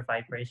controller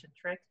vibration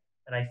trick?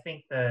 And I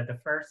think the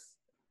first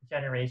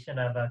generation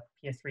of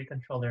PS3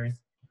 controllers,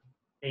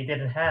 they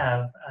didn't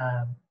have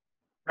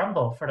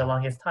rumble for the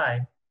longest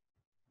time,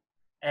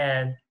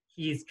 and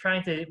he's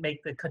trying to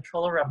make the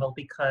controller rumble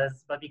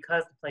because the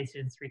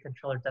PlayStation 3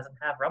 controller doesn't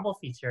have rumble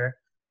feature,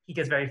 he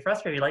gets very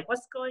frustrated, like,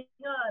 what's going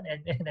on?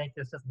 And it's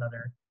just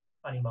another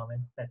funny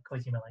moment that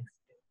Kojima likes.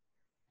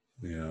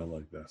 Yeah, I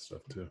like that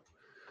stuff too.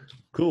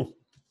 Cool.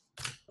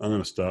 I'm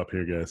gonna stop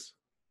here, guys.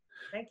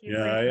 Thank you.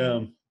 Yeah,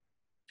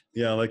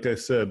 yeah, like I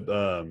said,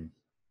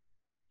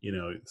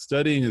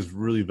 studying is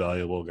really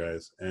valuable,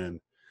 guys. And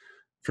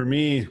for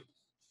me,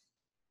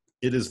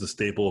 it is the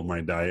staple of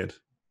my diet.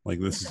 Like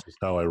this is just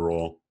how I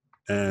roll.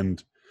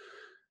 And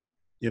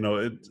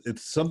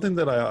it's something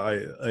that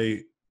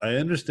I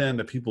understand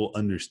that people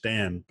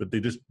understand, but they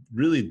just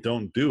really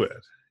don't do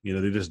it.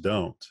 They just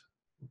don't.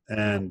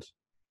 And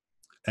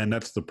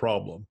that's the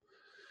problem.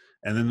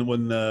 And then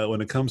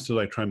when it comes to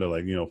like trying to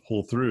like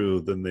pull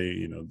through, then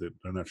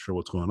they're not sure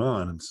what's going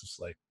on. And it's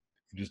just like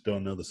you just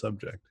don't know the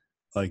subject.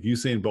 Like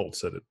Usain Bolt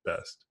said it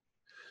best: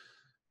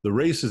 the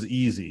race is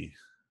easy,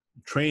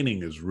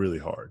 training is really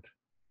hard.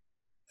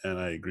 And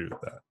I agree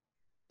with that.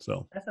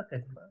 So that's a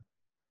good one.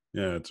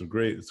 Yeah, it's a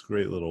great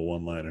little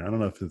one-liner. I don't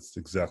know if it's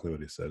exactly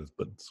what he said,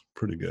 but it's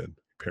pretty good.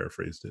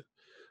 Paraphrased it.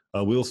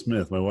 Will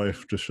Smith, my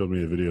wife just showed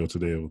me a video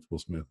today with Will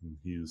Smith, and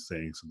he was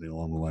saying something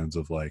along the lines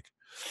of like,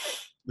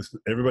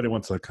 everybody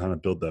wants to kind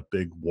of build that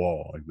big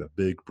wall, like that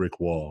big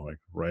brick wall, like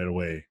right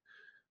away.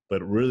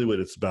 But really what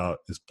it's about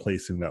is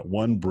placing that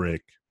one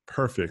brick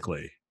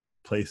perfectly,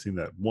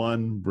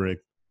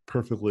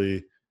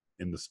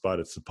 in the spot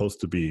it's supposed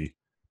to be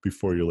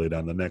before you lay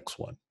down the next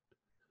one.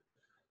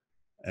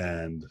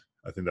 And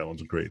I think that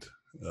one's a great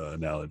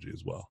analogy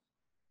as well.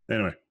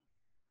 Anyway,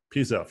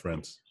 peace out,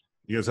 friends.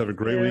 You guys have a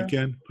great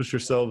weekend. Push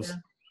yourselves.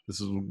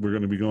 We're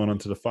going to be going on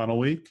to the final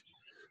week.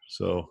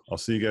 So I'll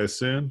see you guys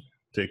soon.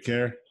 Take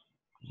care.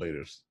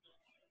 Laters.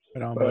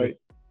 Right on, buddy.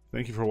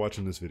 Thank you for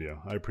watching this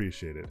video. I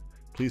appreciate it.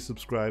 Please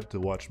subscribe to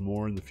watch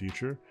more in the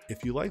future.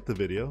 If you like the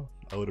video,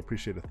 I would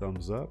appreciate a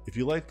thumbs up. If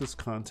you like this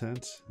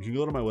content, you can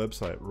go to my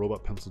website,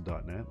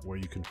 robotpencil.net, where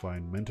you can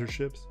find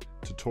mentorships,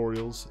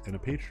 tutorials, and a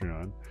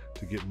Patreon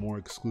to get more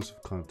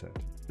exclusive content.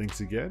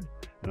 Thanks again,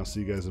 and I'll see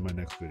you guys in my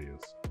next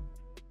videos.